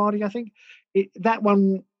Malcolm Harding? I think that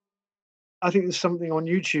one. I think there's something on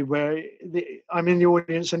YouTube where I'm in the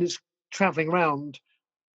audience and it's traveling around,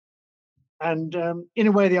 and in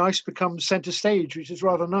a way the ice becomes center stage, which is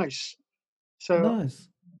rather nice. So nice.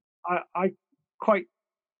 I quite,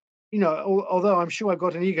 although I'm sure I've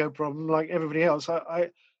got an ego problem like everybody else, I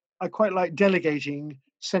quite like delegating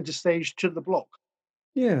center stage to the block.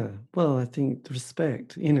 Yeah, well, I think the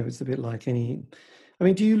respect, it's a bit like any. I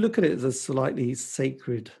mean, do you look at it as a slightly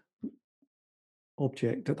sacred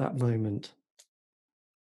object at that moment?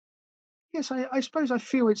 Yes, I suppose I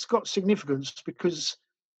feel it's got significance because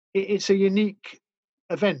it's a unique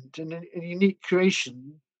event and a unique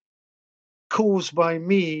creation caused by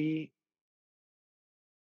me,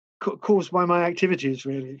 caused by my activities,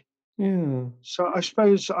 really. Yeah. So I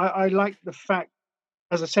suppose I like the fact,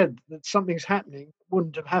 as I said, that something's happening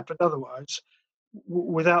wouldn't have happened otherwise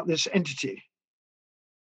without this entity.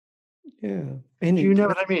 Yeah. Do you know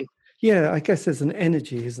what I mean? Yeah, I guess there's an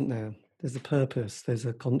energy, isn't there? There's a purpose. There's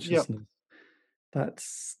a consciousness. Yep.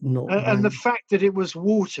 That's not. And the fact that it was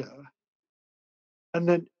water, and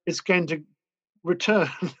then it's going to return,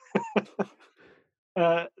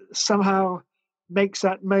 somehow makes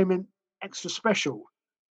that moment extra special,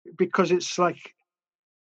 because it's like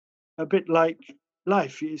a bit like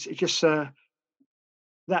life. It's just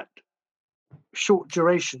that short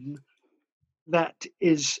duration that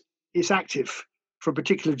is active for a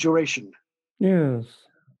particular duration. Yes.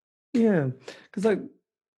 Yeah, because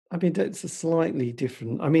I mean, that's a slightly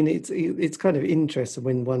different. I mean, it's kind of interesting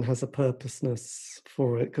when one has a purposeness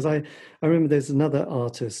for it. Because I remember there's another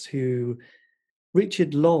artist who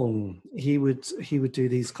Richard Long. He would do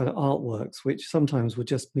these kind of artworks, which sometimes would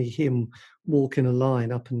just be him walking a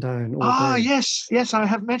line up and down all Ah, day. yes, yes, I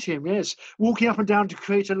have met him. Yes, walking up and down to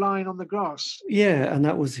create a line on the grass. Yeah, and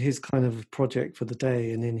that was his kind of project for the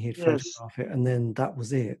day, and then he'd Yes, photograph it, and then that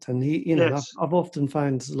was it. And he, and I've, yes, I've often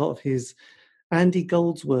found a lot of his. Andy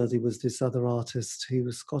Goldsworthy was this other artist who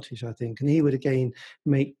was Scottish, I think, and he would again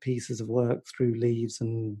make pieces of work through leaves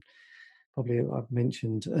and probably I've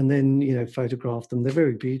mentioned, and then photograph them. They're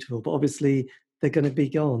very beautiful, but obviously they're going to be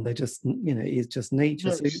gone. They're just it's just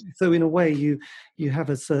nature. So yes, so in a way, you have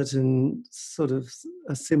a certain sort of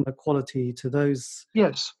a similar quality to those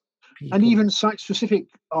yes. And people. even site-specific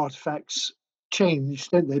artifacts change,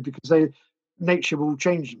 don't they? Because nature will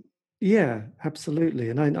change them. Yeah, absolutely.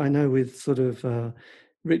 And I know with sort of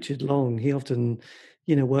Richard Long, he often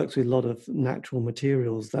works with a lot of natural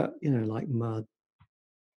materials that like mud,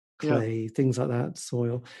 Yeah, clay, things like that,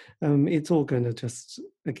 soil. It's all going to just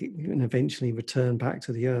eventually return back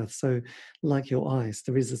to the earth. So, like your ice,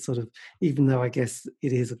 there is a sort of, even though I guess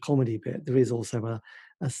it is a comedy bit, there is also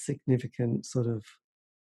a significant sort of,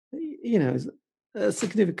 you know, a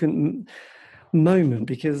significant moment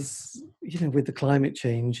because with the climate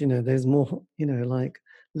change, there's more, like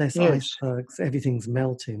less yes, icebergs, everything's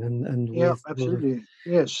melting, and yeah, we're sort of absolutely,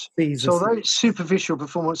 yes. these are So although it's superficial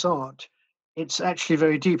performance art, it's actually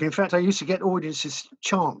very deep. In fact, I used to get audiences to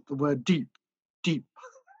chant the word "deep, deep."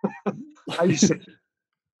 I used to,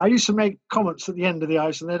 I used to make comments at the end of the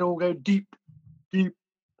ice, and they'd all go deep, deep.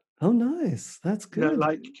 Oh, nice, that's good.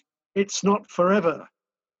 Like it's not forever,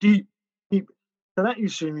 deep, deep. So that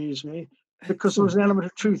used to amuse me because there was Excellent. an element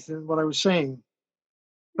of truth in what I was saying.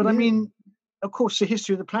 But I Yeah. mean, of course, the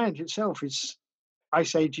history of the planet itself is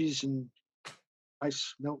ice ages and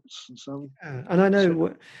ice melts and so on. Yeah, and I know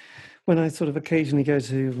So when I sort of occasionally go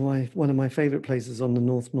to one of my favourite places on the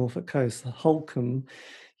Norfolk coast, Holcombe,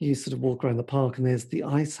 you sort of walk around the park and there's the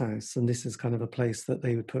ice house, and this is kind of a place that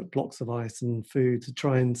they would put blocks of ice and food to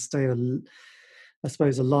try and stay, I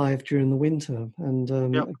suppose, alive during the winter. And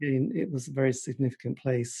yeah, again, it was a very significant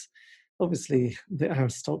place. Obviously, the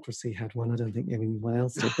aristocracy had one. I don't think anyone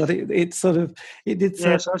else did, but it sort of it did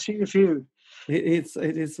serve. yes, I've seen a few. It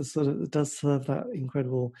is a sort of, it does serve that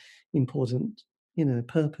incredible important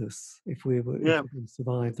purpose if Yeah, we can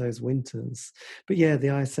survive those winters. But yeah, the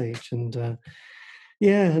ice age and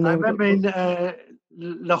yeah, and I now we've got remember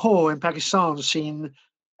in Lahore in Pakistan seeing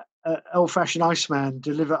old-fashioned Iceman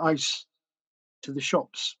deliver ice to the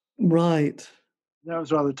shops. right. That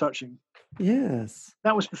was rather touching. Yes,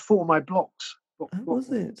 That was before my blocks. that Block was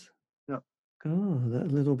work. it. Yeah, God,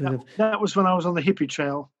 that little bit of that was when I was on the hippie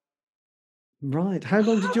trail. right. How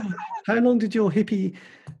long did your hippie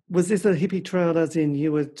was this a hippie trail as in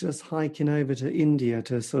you were just hiking over to India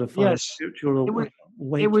to sort of find Yes, it spiritual was. It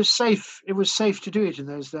awakening? was safe. It was safe to do it in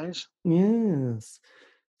those days. Yes.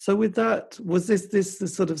 So with that, was this the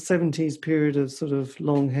sort of 70s period of sort of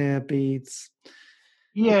long hair, beads?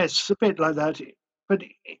 Yes, a bit like that. But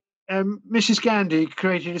Mrs. Gandhi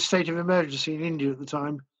created a state of emergency in India at the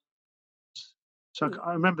time, so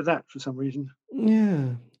I remember that for some reason.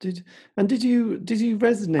 Yeah. Did you I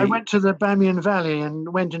resonate? went to the Bamiyan Valley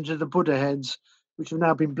and went into the Buddha heads, which have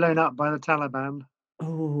now been blown up by the Taliban,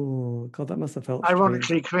 Oh God, that must have felt strange.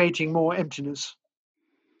 ironically creating more emptiness.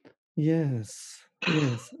 Yes.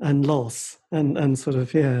 Yes. And loss. And sort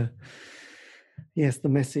of, yeah. Yes, the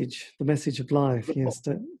message of life. Yes.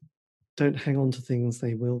 Don't hang on to things,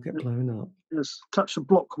 they will get blown up. Yes, touch the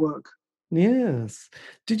block work. Yes.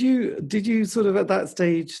 Did you sort of at that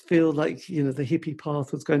stage feel like, the hippie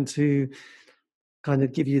path was going to kind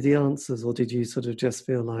of give you the answers, or did you sort of just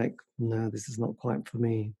feel like, no, this is not quite for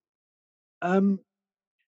me? Um,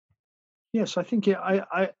 yes, I think it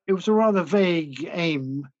was a rather vague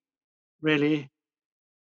aim, really,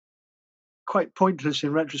 quite pointless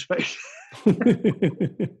in retrospect.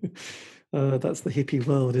 That's the hippie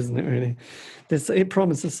world, isn't it? Really, it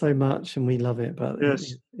promises so much, and we love it, but it,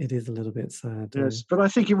 Yes, it, it is a little bit sad. yes, but I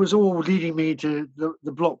think it was all leading me to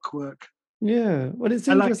the block work. Yeah. Well, it's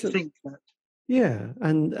I like to interesting. think that. Yeah,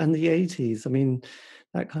 and the 80s. I mean,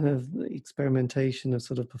 that kind of experimentation of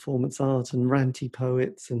sort of performance art and ranty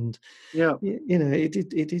poets, and Yeah, it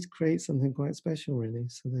did create something quite special, really.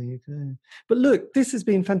 So there you go. But look, this has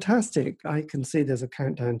been fantastic. I can see there's a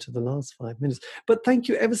countdown to the last 5 minutes. But thank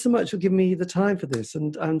you ever so much for giving me the time for this,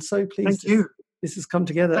 and I'm so pleased thank you. this has come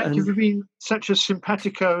together. Thank you And for being such a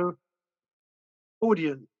simpatico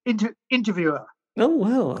audience interviewer. oh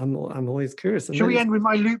well, I'm always curious, and Shall then we it's end with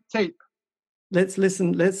my loop tape? Let's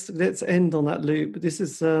listen. Let's end on that loop. This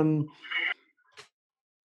is Did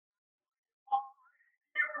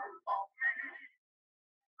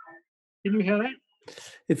you hear that?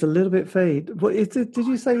 It's a little bit fade. What is it? Did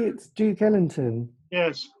you say it's Duke Ellington?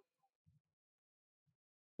 Yes.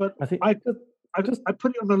 But I think I put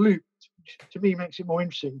it on a loop. Which to me makes it more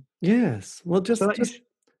interesting. Yes. Well, just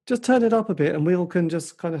turn it up a bit, and we all can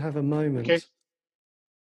just kind of have a moment. Okay.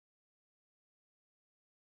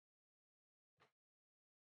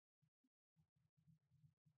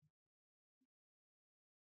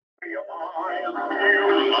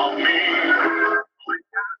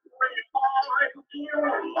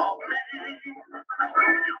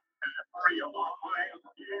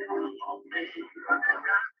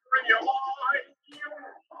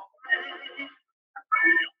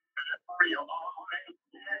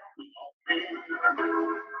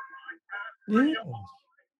 Yeah.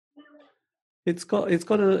 It's got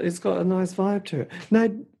a nice vibe to it. Now,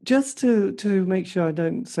 just to make sure I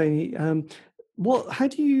don't say how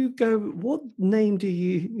do you go? What name do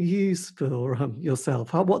you use for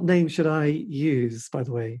yourself? What name should I use, by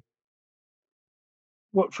the way?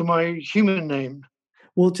 What, for my human name?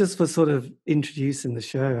 Well, just for sort of introducing the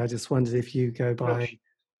show, I just wondered if you go by.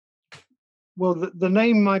 Well, the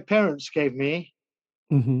name my parents gave me,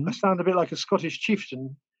 Mm-hmm. I sound a bit like a Scottish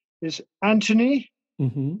chieftain, is Anthony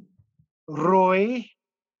Mm-hmm. Roy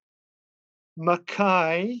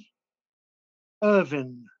Mackay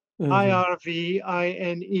Irvine.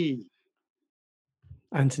 Irvine.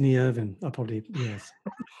 Anthony Irvine. Yes.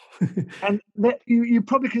 And you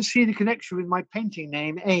probably can see the connection with my painting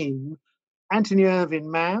name, AIM. Anthony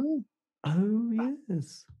Irvine Man. Oh,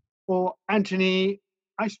 yes. Or Anthony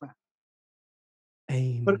Iceman.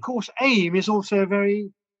 AIM. But of course, AIM is also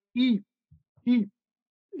very deep.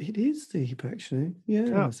 It is deep, actually.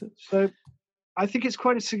 Yeah. So I think it's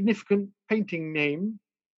quite a significant painting name.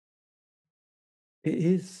 It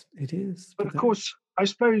is. But of course, I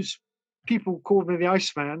suppose people call me the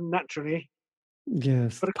Iceman, naturally.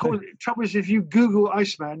 Yes. But of course, the trouble is, if you Google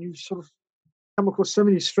Iceman, you sort of come across so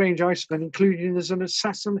many strange Icemen, including there's an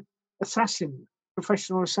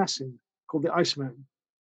professional assassin called the Iceman.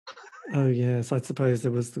 Oh, yes. I suppose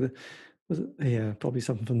there was probably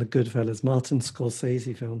something from the Goodfellas, Martin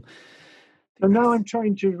Scorsese film. And now I'm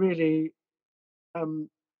trying to really,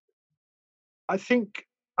 I think,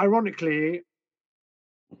 ironically,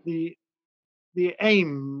 the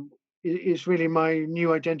AIM is really my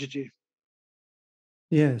new identity.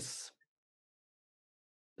 Yes.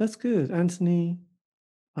 That's good. Anthony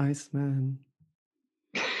Iceman.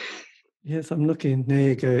 Yes, I'm looking. There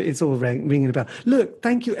you go. It's all ringing a bell. Look,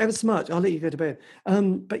 thank you ever so much. I'll let you go to bed.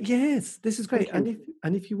 But yes, this is great. And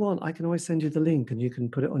if you want, I can always send you the link, and you can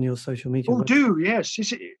put it on your social media. Oh, do yes.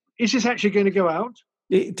 Is this actually going to go out?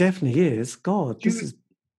 It definitely is. God, this is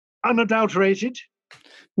unadulterated.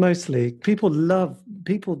 Mostly, you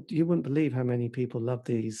wouldn't believe how many people love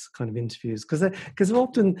these kind of interviews because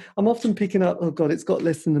I'm often picking up. Oh God, it's got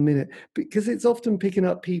less than a minute because it's often picking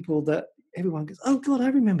up people that everyone goes, oh God, I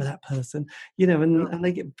remember that person, and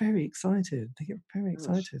they get very excited.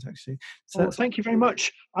 Actually. So thank you very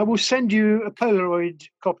much. I will send you a Polaroid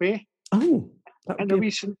copy. Oh, and a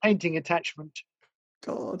recent painting attachment.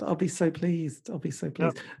 God, I'll be so pleased.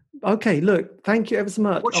 Yep. Okay, look, thank you ever so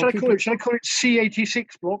much. What should I call it? Should I call it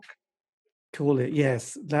C86 block? Call it,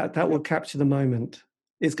 yes. That will capture the moment.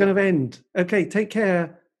 It's going to end. Okay, take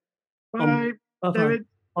care. Bye, David.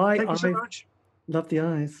 Bye. Thank you so much. Love the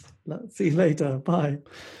eyes. See you later. Bye.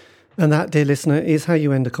 And that, dear listener, is how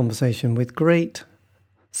you end a conversation with great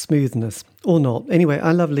smoothness, or not. Anyway,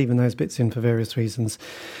 I love leaving those bits in for various reasons.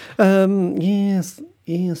 Yes,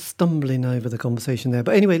 stumbling over the conversation there.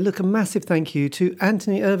 But anyway, look, a massive thank you to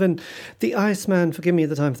Anthony Irvine, the Iceman, for giving me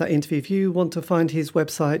the time for that interview. If you want to find his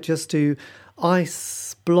website, just do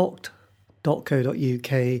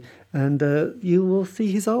iceblocked.co.uk and you will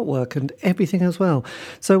see his artwork and everything as well.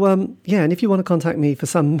 So, and if you want to contact me for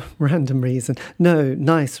some random reason,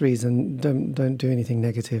 nice reason, don't do anything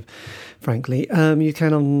negative, frankly, you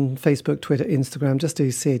can on Facebook, Twitter, Instagram, just do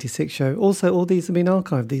C86 Show. Also, all these have been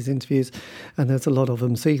archived, these interviews, and there's a lot of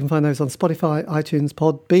them. So you can find those on Spotify, iTunes,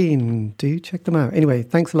 Podbean. Do check them out. Anyway,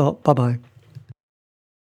 thanks a lot. Bye-bye.